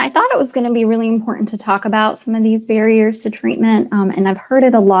to treatment. I thought it was going to be really important to talk about some of these barriers to treatment. And I've heard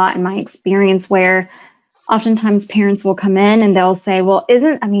it a lot in my experience, where oftentimes parents will come in and they'll say, well,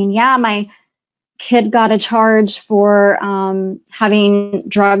 my kid got a charge for having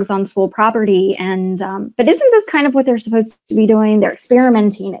drugs on school property, and but isn't this kind of what they're supposed to be doing? They're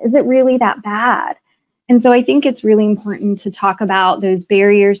experimenting. Is it really that bad? And so I think it's really important to talk about those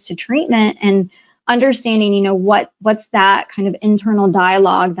barriers to treatment and understanding, what's that kind of internal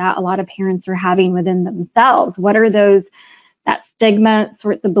dialogue that a lot of parents are having within themselves. What are those, that stigma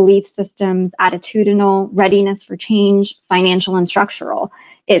sorts of belief systems, attitudinal, readiness for change, financial and structural?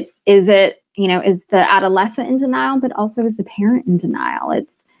 Is the adolescent in denial, but also is the parent in denial?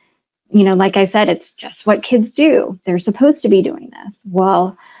 It's, like I said, it's just what kids do. They're supposed to be doing this.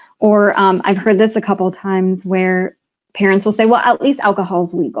 Well, or I've heard this a couple of times where parents will say, well, at least alcohol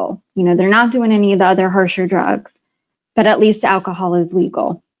is legal. They're not doing any of the other harsher drugs, but at least alcohol is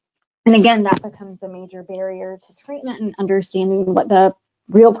legal. And again, that becomes a major barrier to treatment and understanding what the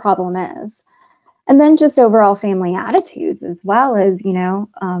real problem is. And then just overall family attitudes, as well as,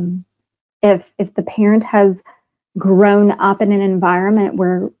 if the parent has grown up in an environment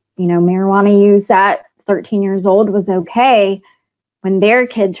where, marijuana use at 13 years old was okay, when their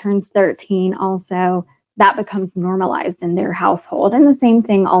kid turns 13 also, that becomes normalized in their household. And the same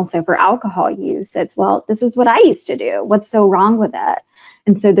thing also for alcohol use. It's, well, this is what I used to do. What's so wrong with it?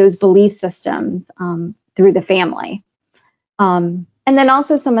 And so those belief systems through the family. And then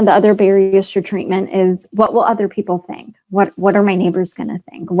also some of the other barriers to treatment is, what will other people think? What are my neighbors going to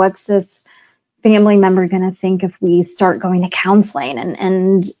think? What's this family member going to think if we start going to counseling?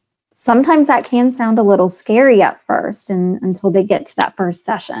 And sometimes that can sound a little scary at first, and until they get to that first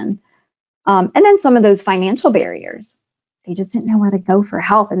session. And then some of those financial barriers. They just didn't know where to go for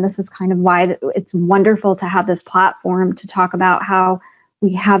help. And this is kind of why it's wonderful to have this platform to talk about how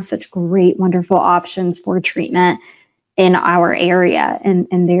we have such great, wonderful options for treatment in our area,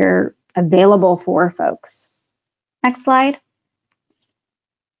 and they're available for folks. Next slide.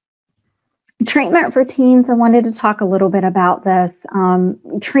 Treatment for teens, I wanted to talk a little bit about this.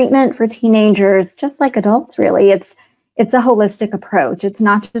 Treatment for teenagers, just like adults really, it's a holistic approach. It's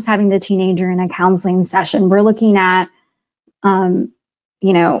not just having the teenager in a counseling session. We're looking at,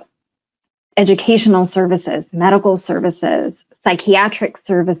 educational services, medical services, psychiatric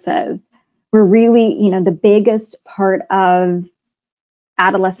services. We're really, the biggest part of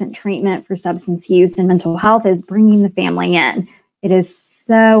adolescent treatment for substance use and mental health is bringing the family in. It is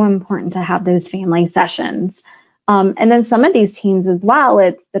so important to have those family sessions. And then some of these teens as well,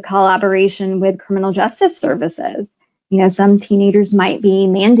 it's the collaboration with criminal justice services. Some teenagers might be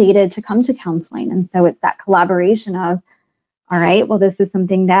mandated to come to counseling. And so it's that collaboration of, all right, well, this is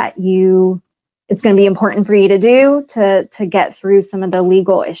something that it's going to be important for you to do to get through some of the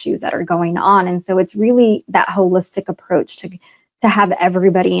legal issues that are going on. And so it's really that holistic approach to have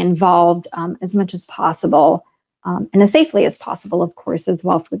everybody involved as much as possible, and as safely as possible, of course, as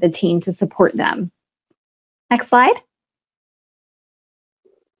well for the teen to support them. Next slide.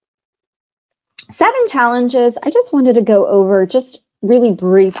 7 challenges. I just wanted to go over just really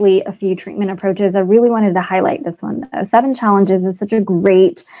briefly a few treatment approaches. I really wanted to highlight this one though. 7 challenges is such a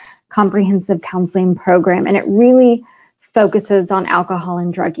great comprehensive counseling program, and it really focuses on alcohol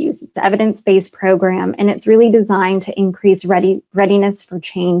and drug use. It's an evidence-based program, and it's really designed to increase readiness for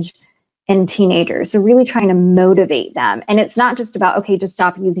change in teenagers. So really trying to motivate them. And it's not just about, okay, just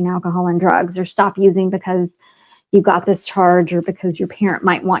stop using alcohol and drugs, or stop using because you got this charge or because your parent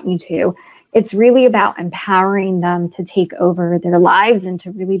might want you to. It's really about empowering them to take over their lives and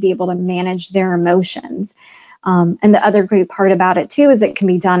to really be able to manage their emotions. And the other great part about it too is it can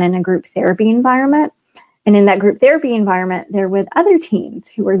be done in a group therapy environment. And in that group therapy environment, they're with other teens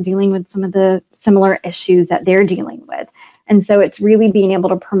who are dealing with some of the similar issues that they're dealing with. And so it's really being able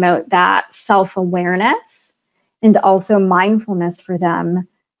to promote that self-awareness and also mindfulness for them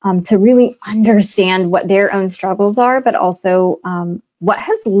to really understand what their own struggles are, but also what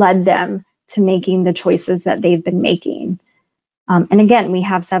has led them to making the choices that they've been making. And again, we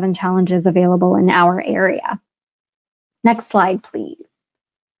have 7 challenges available in our area. Next slide, please.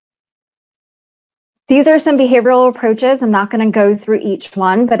 These are some behavioral approaches. I'm not going to go through each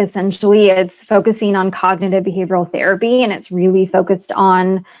one, but essentially it's focusing on cognitive behavioral therapy, and it's really focused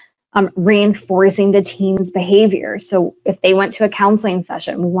on reinforcing the teen's behavior. So if they went to a counseling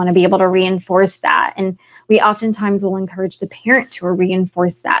session, we want to be able to reinforce that. And we oftentimes will encourage the parent to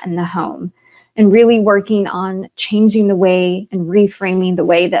reinforce that in the home, and really working on changing the way and reframing the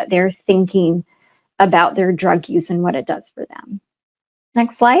way that they're thinking about their drug use and what it does for them.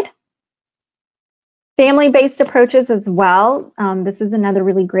 Next slide. Family-based approaches as well. This is another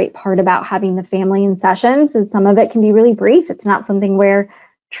really great part about having the family in sessions, and some of it can be really brief. It's not something where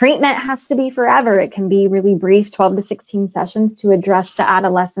treatment has to be forever. It can be really brief, 12 to 16 sessions to address the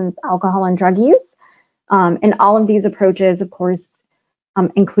adolescent's alcohol and drug use. And all of these approaches, of course,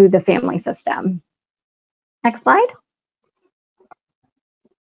 include the family system. Next slide.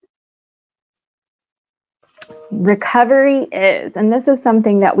 Recovery is, and this is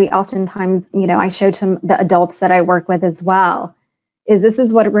something that we oftentimes, I show to the adults that I work with as well, is this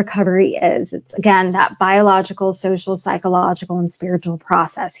is what recovery is. It's, again, that biological, social, psychological, and spiritual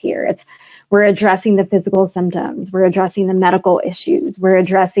process here. We're addressing the physical symptoms. We're addressing the medical issues. We're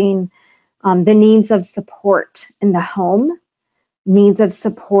addressing the needs of support in the home, needs of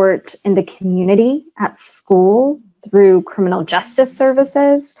support in the community, at school, through criminal justice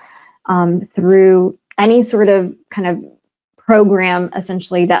services, through any sort of kind of program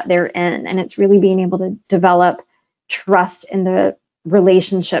essentially that they're in. And it's really being able to develop trust in the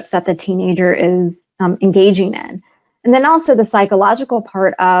relationships that the teenager is engaging in. And then also the psychological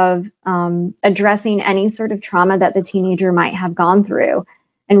part of addressing any sort of trauma that the teenager might have gone through,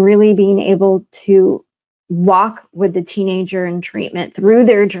 and really being able to walk with the teenager in treatment through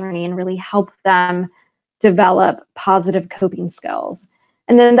their journey and really help them develop positive coping skills.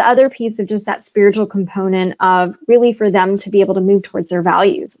 And then the other piece of just that spiritual component of really for them to be able to move towards their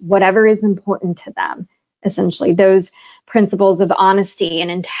values, whatever is important to them, essentially those principles of honesty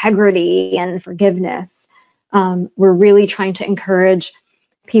and integrity and forgiveness, We're really trying to encourage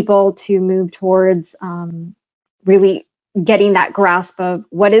people to move towards really getting that grasp of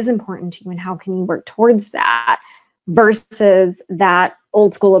what is important to you and how can you work towards that, versus that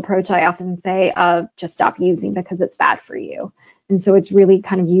old school approach I often say of just stop using because it's bad for you. And so it's really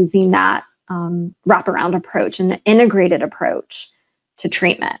kind of using that wraparound approach and an integrated approach to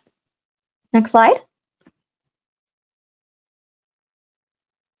treatment. Next slide.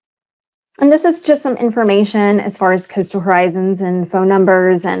 And this is just some information as far as Coastal Horizons and phone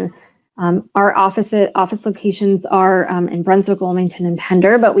numbers, and our office locations are in Brunswick, Wilmington, and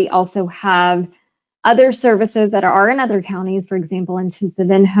Pender, but we also have other services that are in other counties. For example,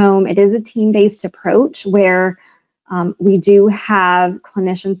 intensive in-home, it is a team-based approach where we do have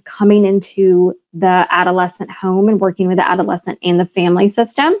clinicians coming into the adolescent home and working with the adolescent and the family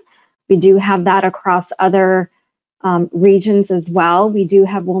system. We do have that across other regions as well. We do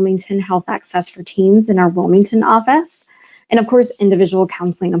have Wilmington Health Access for Teens in our Wilmington office. And of course, individual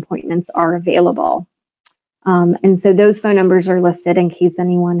counseling appointments are available. And so those phone numbers are listed in case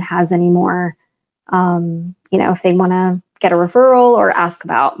anyone has any more, if they want to get a referral or ask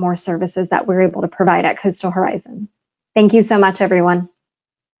about more services that we're able to provide at Coastal Horizon. Thank you so much, everyone.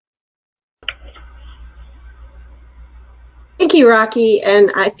 Thank you, Rocky.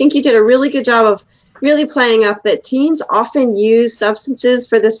 And I think you did a really good job of really playing up that teens often use substances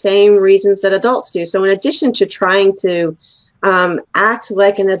for the same reasons that adults do. So in addition to trying to act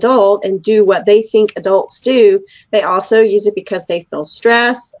like an adult and do what they think adults do, they also use it because they feel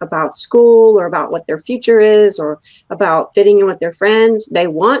stress about school or about what their future is or about fitting in with their friends. They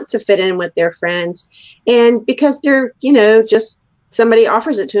want to fit in with their friends, and because they're, just somebody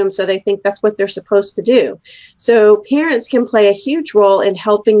offers it to them, so they think that's what they're supposed to do. So parents can play a huge role in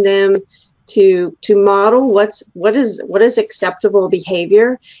helping them to model what is acceptable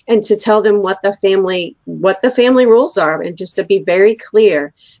behavior, and to tell them what the family rules are, and just to be very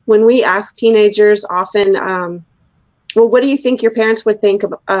clear. When we ask teenagers often, well, what do you think your parents would think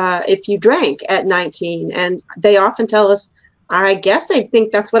if you drank at 19? And they often tell us, I guess they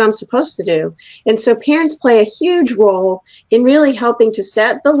think that's what I'm supposed to do. And so parents play a huge role in really helping to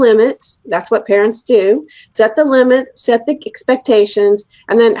set the limits. That's what parents do. Set the limit, set the expectations,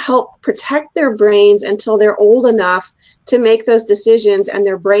 and then help protect their brains until they're old enough to make those decisions, and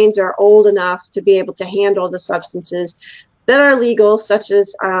their brains are old enough to be able to handle the substances that are legal, such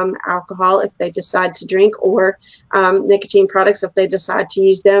as alcohol if they decide to drink, or nicotine products if they decide to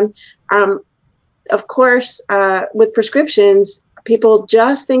use them. Of course, with prescriptions, people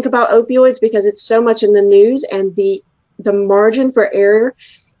just think about opioids because it's so much in the news, and the margin for error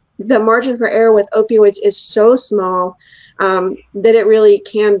with opioids is so small that it really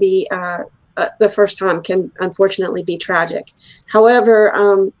can be the first time can unfortunately be tragic.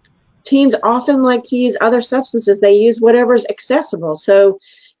 However, teens often like to use other substances. They use whatever's accessible. So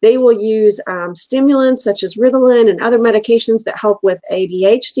they will use stimulants such as Ritalin and other medications that help with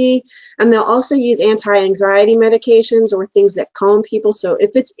ADHD. And they'll also use anti-anxiety medications or things that calm people. So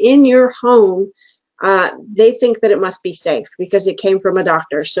if it's in your home, they think that it must be safe because it came from a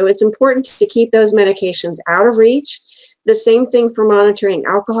doctor. So it's important to keep those medications out of reach. The same thing for monitoring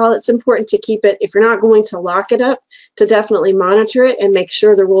alcohol. It's important to keep it, if you're not going to lock it up, to definitely monitor it and make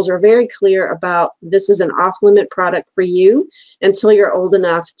sure the rules are very clear about this is an off-limit product for you until you're old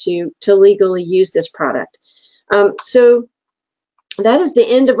enough to legally use this product. So that is the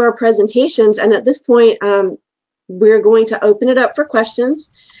end of our presentations. And at this point, we're going to open it up for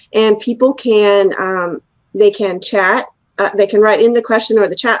questions, and people can, they can chat. They can write in the question or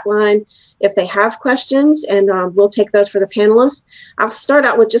the chat line if they have questions, and we'll take those for the panelists. I'll start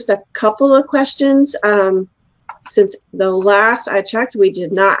out with just a couple of questions. Since the last I checked, we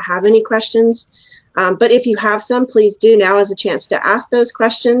did not have any questions. But if you have some, please do. Now is a chance to ask those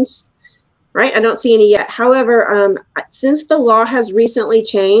questions. Right? I don't see any yet. However, since the law has recently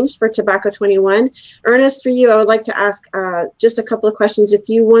changed for Tobacco 21, Ernest, for you, I would like to ask just a couple of questions. If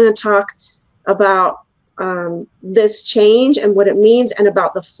you want to talk about this change and what it means, and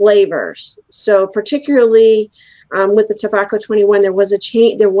about the flavors. So particularly with the Tobacco 21, there was a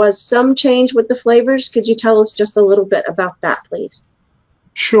change. There was some change with the flavors. Could you tell us just a little bit about that, please?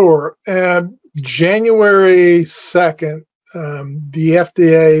 Sure. January 2nd, the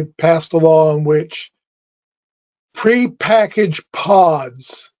FDA passed a law in which prepackaged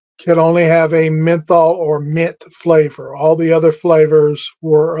pods could only have a menthol or mint flavor. All the other flavors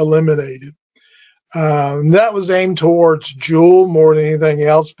were eliminated. That was aimed towards Juul more than anything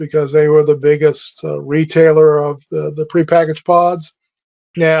else because they were the biggest retailer of the prepackaged pods.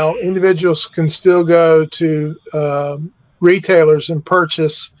 Now, individuals can still go to retailers and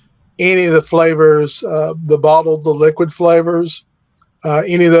purchase any of the flavors, the bottled, the liquid flavors,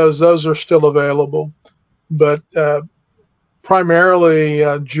 any of those are still available. But primarily,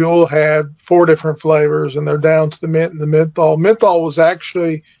 Jewel had 4 different flavors, and they're down to the mint and the menthol. Menthol was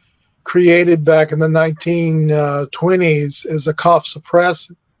actually created back in the 1920s as a cough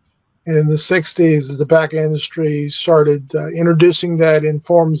suppressant. In the 60s, the tobacco industry started introducing that in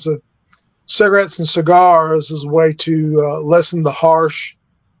forms of cigarettes and cigars as a way to lessen the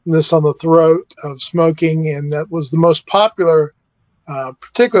harshness on the throat of smoking, and that was the most popular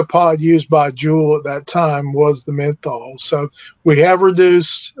particular pod used by Jewel at that time was the menthol. So we have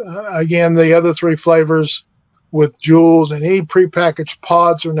reduced, again, the other 3 flavors with Jewels, and any prepackaged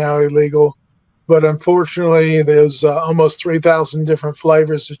pods are now illegal. But unfortunately, there's almost 3,000 different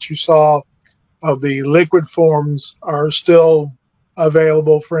flavors that you saw of the liquid forms are still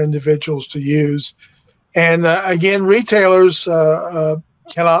available for individuals to use. And again, retailers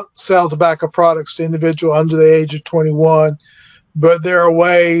cannot sell tobacco products to individuals under the age of 21, but there are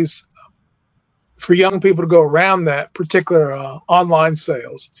ways for young people to go around that, particular online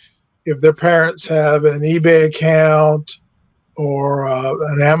sales. If their parents have an eBay account or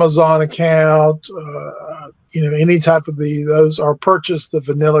an Amazon account, any type of those are purchased the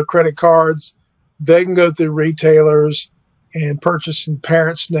vanilla credit cards, they can go through retailers and purchase in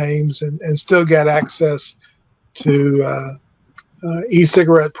parents' names and still get access to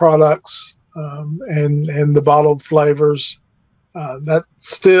e-cigarette products and the bottled flavors. That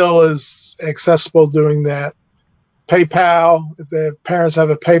still is accessible doing that. PayPal, if their parents have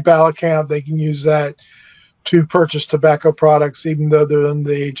a PayPal account, they can use that to purchase tobacco products, even though they're under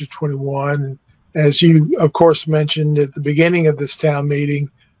the age of 21. And as you, of course, mentioned at the beginning of this town meeting,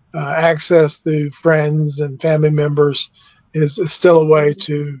 access to friends and family members is still a way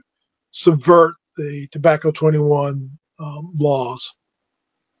to subvert the Tobacco 21 laws.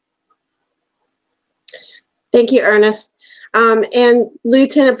 Thank you, Ernest. And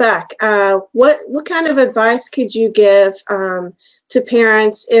Lieutenant Beck, what kind of advice could you give to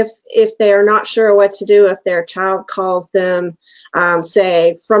parents if they are not sure what to do if their child calls them,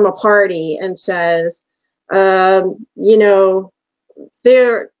 say, from a party and says, I'm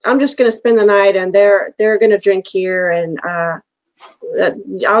just going to spend the night and they're going to drink here and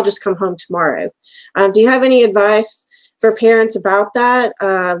I'll just come home tomorrow. Do you have any advice for parents about that?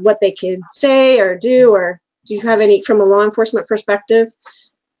 What they can say or do, or do you have any from a law enforcement perspective?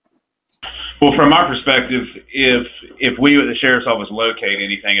 Well, from our perspective, if we at the Sheriff's Office locate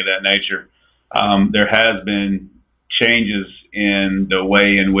anything of that nature, there has been changes in the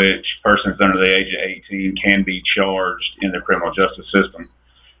way in which persons under the age of 18 can be charged in the criminal justice system.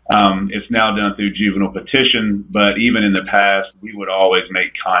 It's now done through juvenile petition, but even in the past, we would always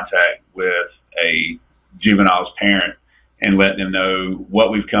make contact with a juvenile's parent and let them know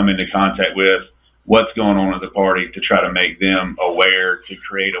what we've come into contact with, what's going on at the party, to try to make them aware, to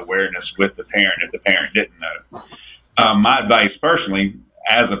create awareness with the parent if the parent didn't know. My advice personally,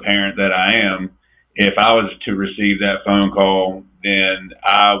 as a parent that I am, if I was to receive that phone call, then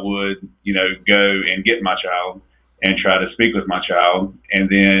I would, go and get my child and try to speak with my child. And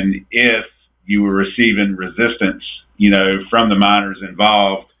then if you were receiving resistance, from the minors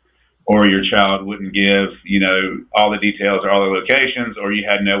involved, or your child wouldn't give, all the details or all the locations, or you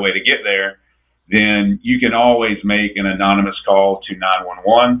had no way to get there, then you can always make an anonymous call to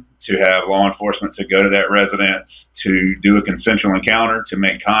 911 to have law enforcement to go to that residence, to do a consensual encounter, to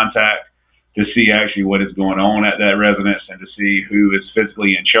make contact, to see actually what is going on at that residence and to see who is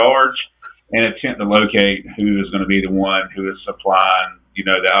physically in charge and attempt to locate who is going to be the one who is supplying,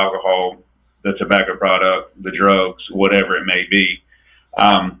 the alcohol, the tobacco product, the drugs, whatever it may be.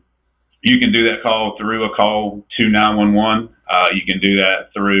 You can do that call through a call to 911. You can do that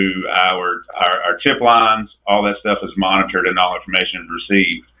through our tip lines. All that stuff is monitored and all information is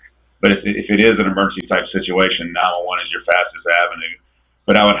received. But if it is an emergency type situation, 911 is your fastest avenue.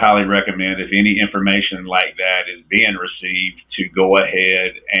 But I would highly recommend, if any information like that is being received, to go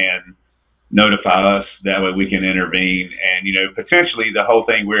ahead and notify us. That way we can intervene. And, potentially the whole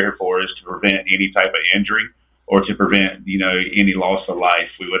thing we're here for is to prevent any type of injury or to prevent, any loss of life.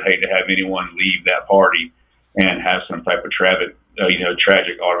 We would hate to have anyone leave that party and have some type of tragic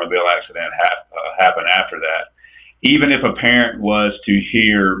automobile accident happen after that. Even if a parent was to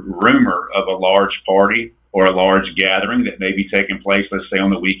hear rumor of a large party or a large gathering that may be taking place, let's say on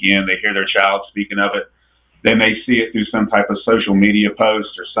the weekend, they hear their child speaking of it, they may see it through some type of social media post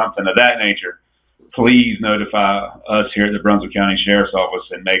or something of that nature. Please notify us here at the Brunswick County Sheriff's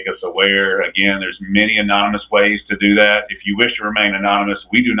Office and make us aware. Again, there's many anonymous ways to do that. If you wish to remain anonymous,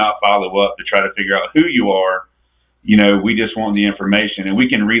 we do not follow up to try to figure out who you are. you know, we just want the information, and we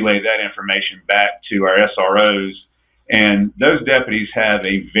can relay that information back to our SROs. And those deputies have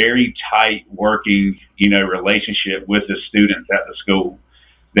a very tight working, you know, relationship with the students at the school.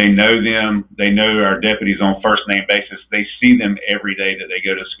 They know them. They know our deputies on first name basis. They see them every day that they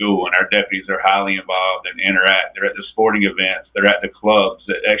go to school, and our deputies are highly involved and interact. They're at the sporting events. They're at the clubs,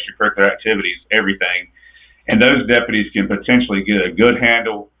 at extracurricular activities, everything. And those deputies can potentially get a good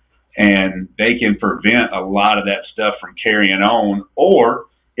handle, and they can prevent a lot of that stuff from carrying on. Or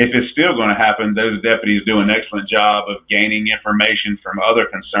if it's still going to happen, those deputies do an excellent job of gaining information from other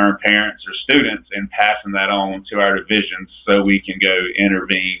concerned parents or students and passing that on to our divisions so we can go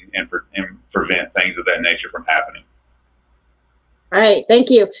intervene and prevent things of that nature from happening. All right, thank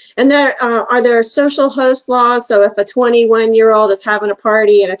you. And there are there social host laws? So if a 21-year-old is having a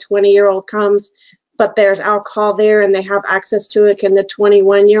party and a 20-year-old comes, but there's alcohol there and they have access to it, can the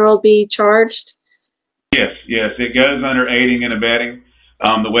 21-year-old be charged? Yes, it goes under aiding and abetting.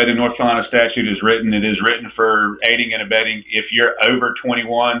 The way the North Carolina statute is written, it is written for aiding and abetting if you're over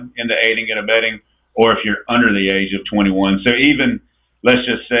 21 in the aiding and abetting, or if you're under the age of 21. So even, let's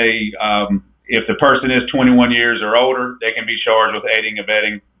just say, if the person is 21 years or older, they can be charged with aiding and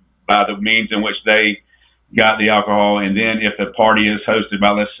abetting by the means in which they got the alcohol. And then if the party is hosted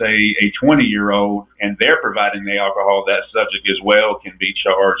by, let's say, a 20-year-old and they're providing the alcohol, that subject as well can be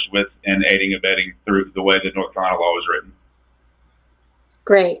charged with an aiding and abetting through the way the North Carolina law is written.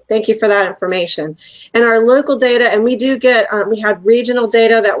 Great, thank you for that information. And our local data, and we do get, we had regional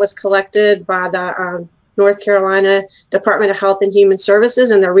data that was collected by the North Carolina Department of Health and Human Services,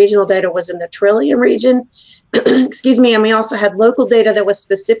 and the regional data was in the Trillium region. Excuse me, and we also had local data that was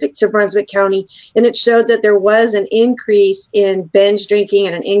specific to Brunswick County, and it showed that there was an increase in binge drinking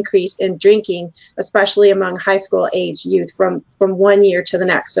and an increase in drinking, especially among high school age youth from 1 year to the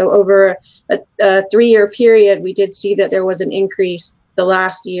next. So over a 3-year period, we did see that there was an increase the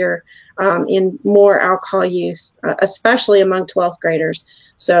last year in more alcohol use, especially among 12th graders.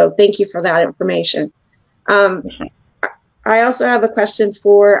 So thank you for that information. I also have a question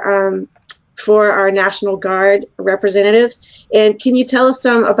for our National Guard representatives. And can you tell us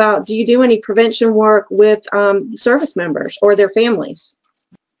some about, do you do any prevention work with service members or their families?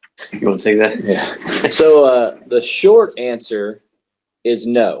 You want to take that? Yeah. So the short answer is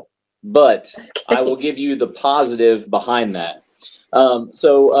no, but okay. I will give you the positive behind that.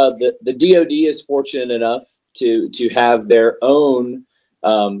 The DOD is fortunate enough to have their own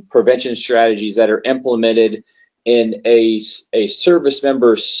prevention strategies that are implemented in a service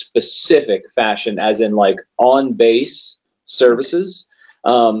member specific fashion, as in like on base services.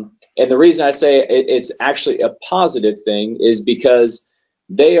 And the reason I say it's actually a positive thing is because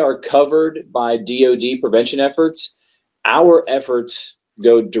they are covered by DOD prevention efforts. Our efforts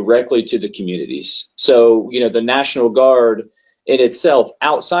go directly to the communities. So, you know, the National Guard in itself,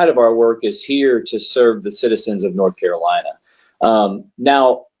 outside of our work, is here to serve the citizens of North Carolina.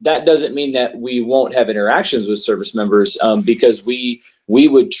 Now, that doesn't mean that we won't have interactions with service members, because we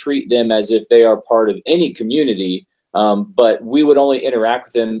would treat them as if they are part of any community, but we would only interact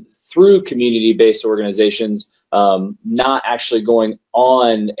with them through community-based organizations, not actually going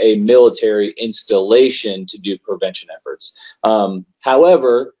on a military installation to do prevention efforts.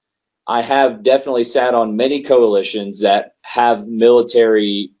 However, I have definitely sat on many coalitions that have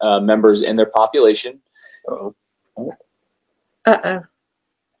military members in their population. Uh-oh.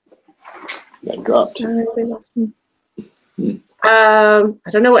 That dropped.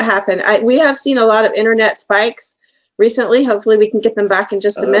 I don't know what happened. We have seen a lot of internet spikes recently. Hopefully we can get them back in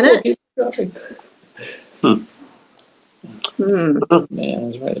just a minute. Man, I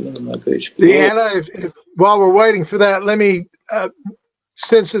was right in the middle of my page. Deanna, if while we're waiting for that, let me,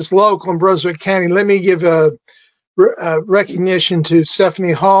 since it's local in Brunswick County, let me give a recognition to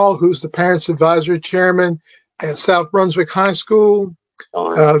Stephanie Hall, who's the Parents Advisory Chairman at South Brunswick High School.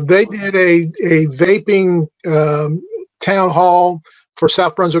 They did a vaping town hall for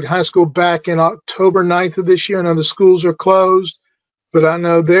South Brunswick High School back in October 9th of this year. I know the schools are closed, but I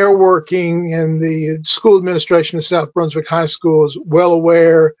know they're working, and the school administration of South Brunswick High School is well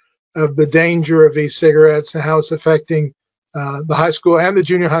aware of the danger of e-cigarettes and how it's affecting the high school and the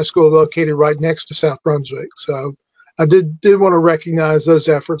junior high school located right next to South Brunswick. So I did want to recognize those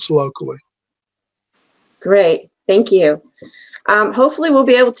efforts locally. Great, thank you. Hopefully we'll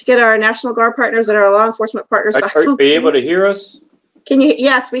be able to get our National Guard partners and our law enforcement partners back. Are you able to hear us? Can you?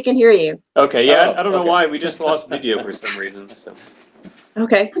 Yes, we can hear you. Okay, yeah, I don't know why we just lost video for some reason. So.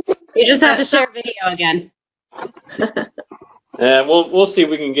 Okay. You just have to share video again. We'll see if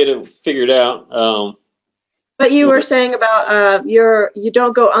we can get it figured out. But you were saying about you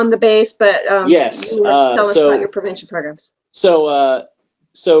don't go on the base, but yes. you were telling us about your prevention programs. So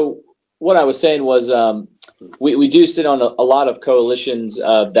what I was saying was we do sit on a lot of coalitions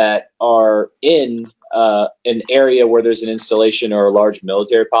that are in an area where there's an installation or a large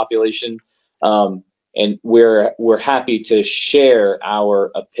military population, and we're happy to share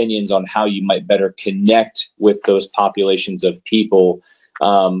our opinions on how you might better connect with those populations of people.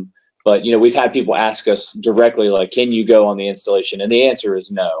 But we've had people ask us directly, like, can you go on the installation? And the answer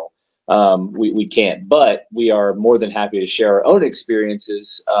is no. We can't, but we are more than happy to share our own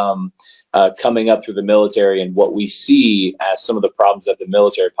experiences coming up through the military and what we see as some of the problems that the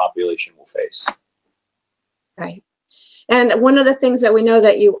military population will face. Right. And one of the things that we know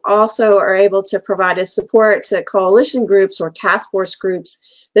that you also are able to provide is support to coalition groups or task force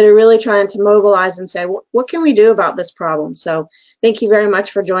groups that are really trying to mobilize and say, what can we do about this problem? So thank you very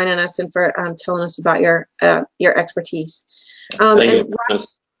much for joining us and for telling us about your expertise. Thank you.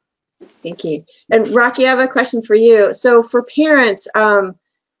 Thank you. And Rocky, I have a question for you. So for parents,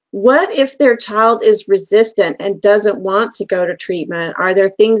 what if their child is resistant and doesn't want to go to treatment? Are there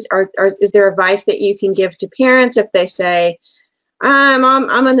things, is there advice that you can give to parents if they say, I'm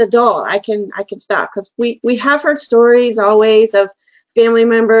an adult, I can stop? Because we have heard stories always of family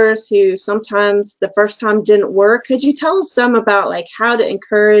members who sometimes the first time didn't work. Could you tell us some about like how to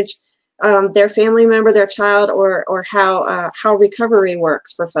encourage their family member, their child, or how recovery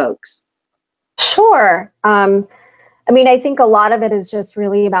works for folks? Sure. I think a lot of it is just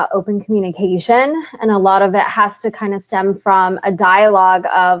really about open communication, and a lot of it has to kind of stem from a dialogue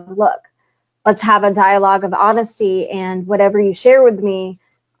of, look, let's have a dialogue of honesty, and whatever you share with me,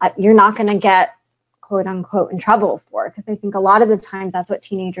 you're not going to get quote unquote in trouble for, because I think a lot of the times that's what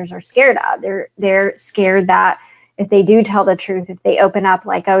teenagers are scared of. They're scared that if they do tell the truth, if they open up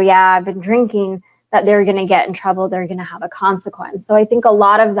like, oh yeah, I've been drinking, that they're going to get in trouble, they're going to have a consequence. So I think a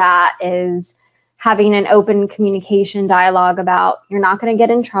lot of that is having an open communication dialogue about, you're not going to get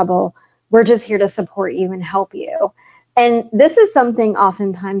in trouble, we're just here to support you and help you. And this is something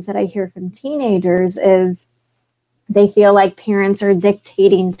oftentimes that I hear from teenagers is they feel like parents are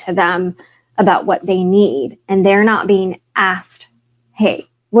dictating to them about what they need, and they're not being asked, hey,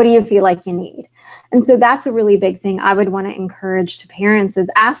 what do you feel like you need? And so that's a really big thing I would want to encourage to parents is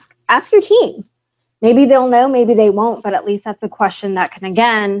ask your teen. Maybe they'll know, maybe they won't, but at least that's a question that can,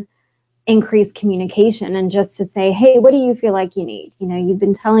 again, increase communication, and just to say, hey, what do you feel like you need? You've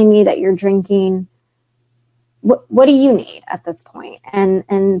been telling me that you're drinking. What do you need at this point?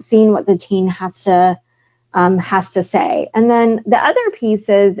 And seeing what the teen has to say. And then the other piece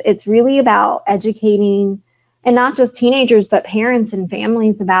is it's really about educating, and not just teenagers, but parents and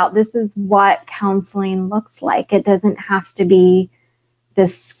families about this is what counseling looks like. It doesn't have to be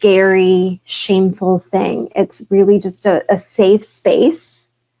this scary, shameful thing. It's really just a safe space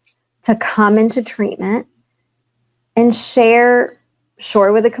to come into treatment and share,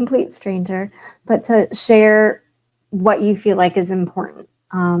 sure, with a complete stranger, but to share what you feel like is important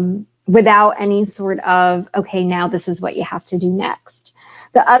without any sort of, okay, now this is what you have to do next.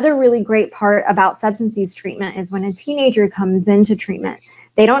 The other really great part about substance use treatment is when a teenager comes into treatment,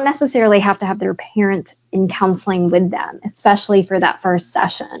 they don't necessarily have to have their parent in counseling with them, especially for that first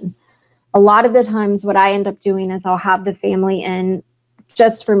session. A lot of the times what I end up doing is I'll have the family in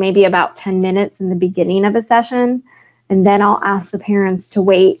just for maybe about 10 minutes in the beginning of a session, and then I'll ask the parents to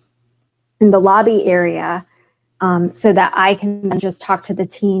wait in the lobby area so that I can just talk to the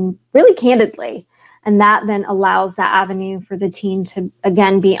teen really candidly. And that then allows that avenue for the teen to,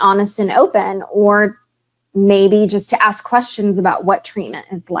 again, be honest and open, or maybe just to ask questions about what treatment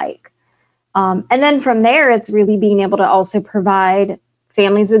is like. And then from there, it's really being able to also provide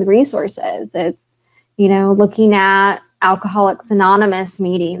families with resources. It's, looking at Alcoholics Anonymous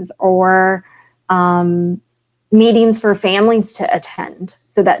meetings or meetings for families to attend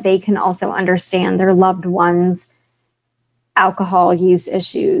so that they can also understand their loved ones' alcohol use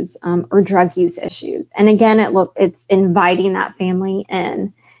issues or drug use issues. And again, it's inviting that family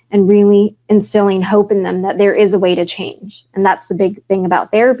in and really instilling hope in them that there is a way to change. And that's the big thing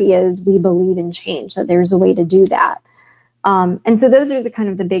about therapy is we believe in change, that there's a way to do that. And so those are the kind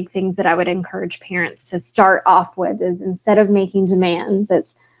of the big things that I would encourage parents to start off with is instead of making demands,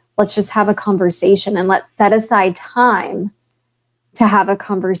 let's just have a conversation and let's set aside time to have a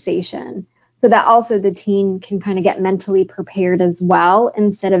conversation so that also the teen can kind of get mentally prepared as well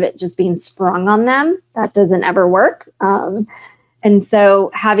instead of it just being sprung on them. That doesn't ever work. And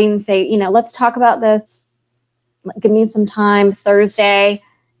so having say, let's talk about this, give me some time Thursday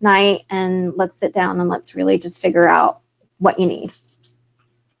night and let's sit down and let's really just figure out what you need.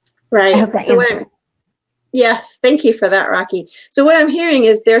 Right. I hope that answered. Yes, thank you for that, Rocky. So what I'm hearing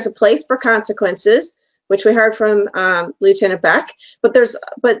is there's a place for consequences, which we heard from Lieutenant Beck, but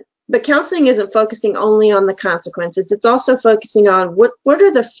counseling isn't focusing only on the consequences. It's also focusing on what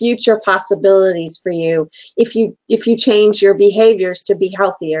are the future possibilities for you if you change your behaviors to be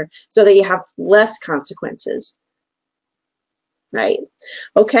healthier so that you have less consequences. Right.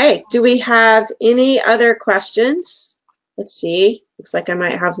 Okay. Do we have any other questions? Let's see. Looks like I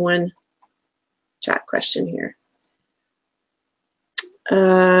might have one chat question here.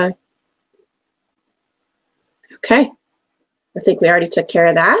 Okay. I think we already took care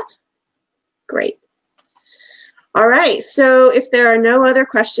of that. Great. All right. So if there are no other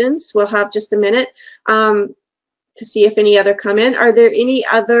questions, we'll have just a minute to see if any other come in. Are there any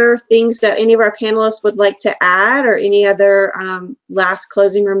other things that any of our panelists would like to add, or any other last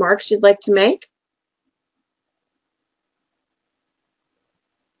closing remarks you'd like to make?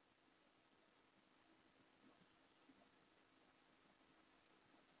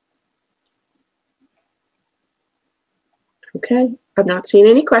 Okay, I've not seen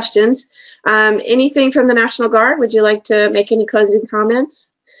any questions. Anything from the National Guard? Would you like to make any closing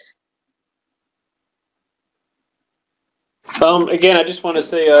comments? Again, I just want to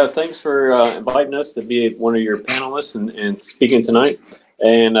say thanks for inviting us to be one of your panelists and speaking tonight.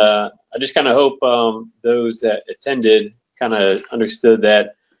 And I just kind of hope those that attended kind of understood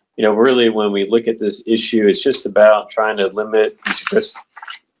that, you know, really when we look at this issue, it's just about trying to limit these risk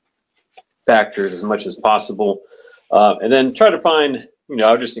factors as much as possible. And then try to find, you know,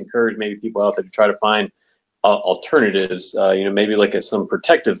 I would just encourage maybe people out there to try to find alternatives, you know, maybe like some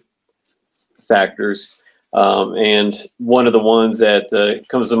protective factors. And one of the ones that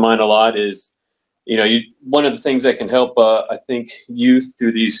comes to mind a lot is, you know, one of the things that can help, I think, youth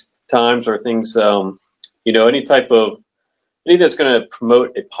through these times are things, you know, anything that's going to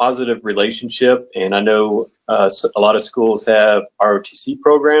promote a positive relationship. And I know a lot of schools have ROTC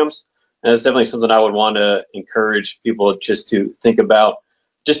programs. And that's definitely something I would want to encourage people just to think about.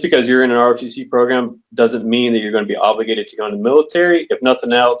 Just because you're in an ROTC program doesn't mean that you're going to be obligated to go in the military. If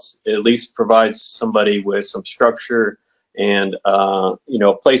nothing else, it at least provides somebody with some structure and you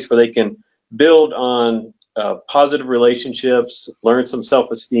know, a place where they can build on positive relationships, learn some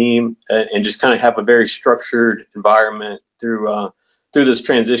self-esteem, and just kind of have a very structured environment through this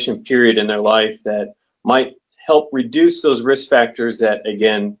transition period in their life that might help reduce those risk factors that,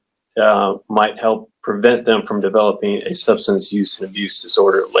 again, might help prevent them from developing a substance use and abuse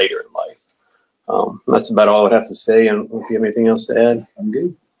disorder later in life. That's about all I would have to say. And if you have anything else to add, I'm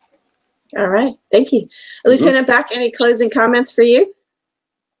good. All right. Thank you. Lieutenant Beck, any closing comments for you?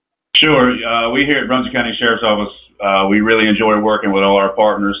 Sure. We here at Brunswick County Sheriff's Office, we really enjoy working with all our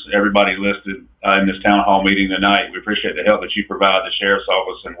partners, everybody listed in this town hall meeting tonight. We appreciate the help that you provide the Sheriff's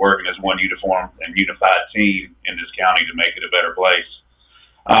Office and working as one uniform and unified team in this county to make it a better place.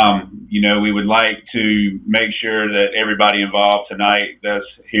 You know, we would like to make sure that everybody involved tonight that's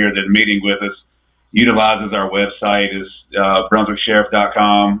here at the meeting with us utilizes our website, is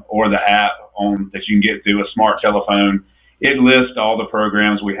brunswicksheriff.com, or the app that you can get through a smart telephone. It lists all the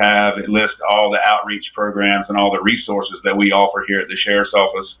programs we have. It lists all the outreach programs and all the resources that we offer here at the Sheriff's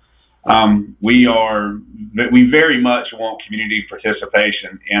Office. We very much want community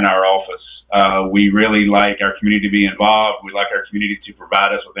participation in our office. We really like our community to be involved. We like our community to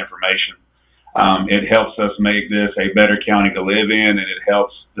provide us with information. It helps us make this a better county to live in, and it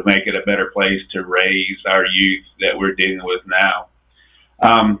helps to make it a better place to raise our youth that we're dealing with now.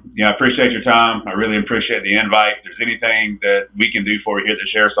 Yeah, I appreciate your time. I really appreciate the invite. If there's anything that we can do for you here at the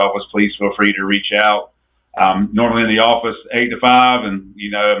Sheriff's Office, please feel free to reach out. Normally in the office 8 to 5, and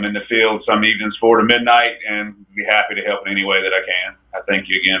you know, I'm in the field some evenings 4 to midnight, and be happy to help in any way that I can. I thank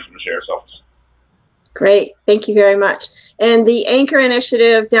you again from the Sheriff's Office. Great, thank you very much. And the Anchor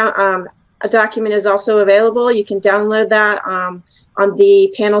Initiative document is also available. You can download that on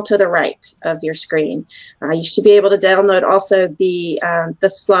the panel to the right of your screen. You should be able to download also the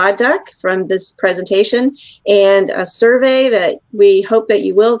slide deck from this presentation and a survey that we hope that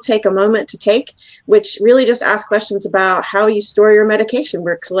you will take a moment to take, which really just asks questions about how you store your medication.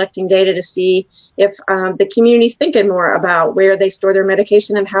 We're collecting data to see if the community's thinking more about where they store their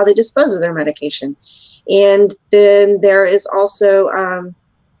medication and how they dispose of their medication. And then there is also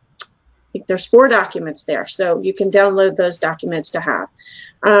I think there's 4 documents there, so you can download those documents to have.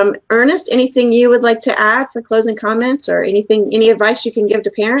 Ernest, anything you would like to add for closing comments, or any advice you can give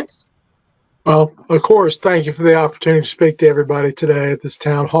to parents? Well, of course, thank you for the opportunity to speak to everybody today at this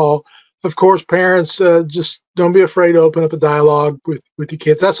town hall. Of course, parents, just don't be afraid to open up a dialogue with your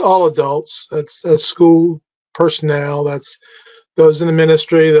kids. That's all adults. That's school personnel. That's those in the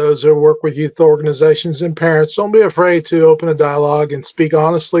ministry, those who work with youth organizations and parents, don't be afraid to open a dialogue and speak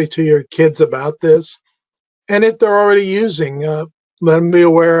honestly to your kids about this. And if they're already using, let them be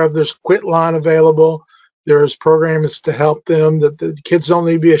aware of there's Quit line available. There's programs to help them, that the kids don't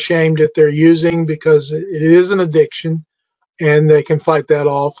need to be ashamed if they're using, because it is an addiction and they can fight that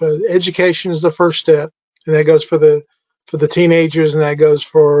off. Education is the first step, and that goes for the teenagers, and that goes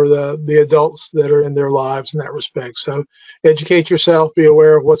for the adults that are in their lives in that respect. So educate yourself, be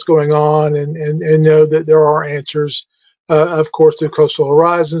aware of what's going on, and know that there are answers, of course, through Coastal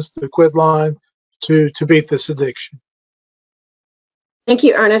Horizons, the Quit line, to beat this addiction. Thank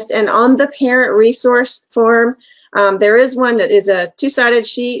you, Ernest. And on the parent resource form, there is one that is a two-sided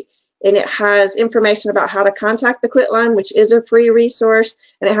sheet, and it has information about how to contact the Quit line, which is a free resource,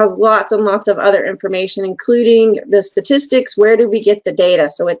 and it has lots and lots of other information, including the statistics, where did we get the data,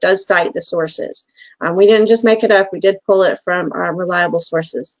 so it does cite the sources. We didn't just make it up, we did pull it from reliable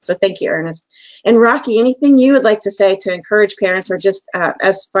sources. So thank you, Ernest. And Rocky, anything you would like to say to encourage parents, or just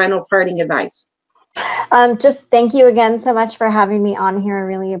as final parting advice? Just thank you again so much for having me on here. I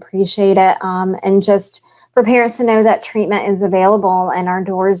really appreciate it. And just for parents to know that treatment is available and our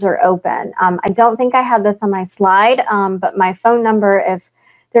doors are open. I don't think I have this on my slide, but my phone number, if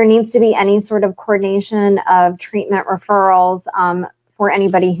there needs to be any sort of coordination of treatment referrals for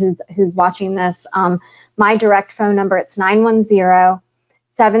anybody who's watching this, my direct phone number, it's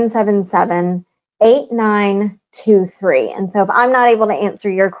 910-777-8923. And so if I'm not able to answer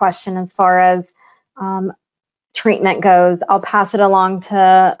your question as far as treatment goes, I'll pass it along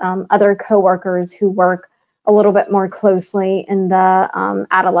to other coworkers who work a little bit more closely in the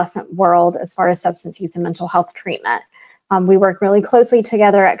adolescent world as far as substance use and mental health treatment. We work really closely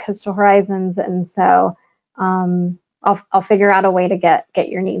together at Coastal Horizons, and so I'll figure out a way to get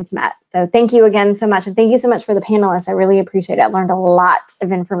your needs met. So thank you again so much, and thank you so much for the panelists. I really appreciate it. I learned a lot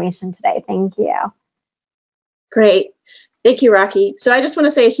of information today. Thank you. Great. Thank you, Rocky. So I just want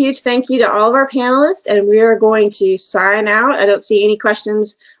to say a huge thank you to all of our panelists, and we are going to sign out. I don't see any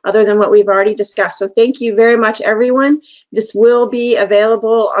questions other than what we've already discussed. So thank you very much, everyone. This will be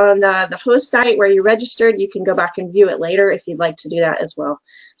available on the host site where you registered. You can go back and view it later if you'd like to do that as well.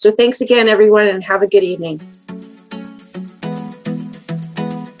 So thanks again, everyone, and have a good evening.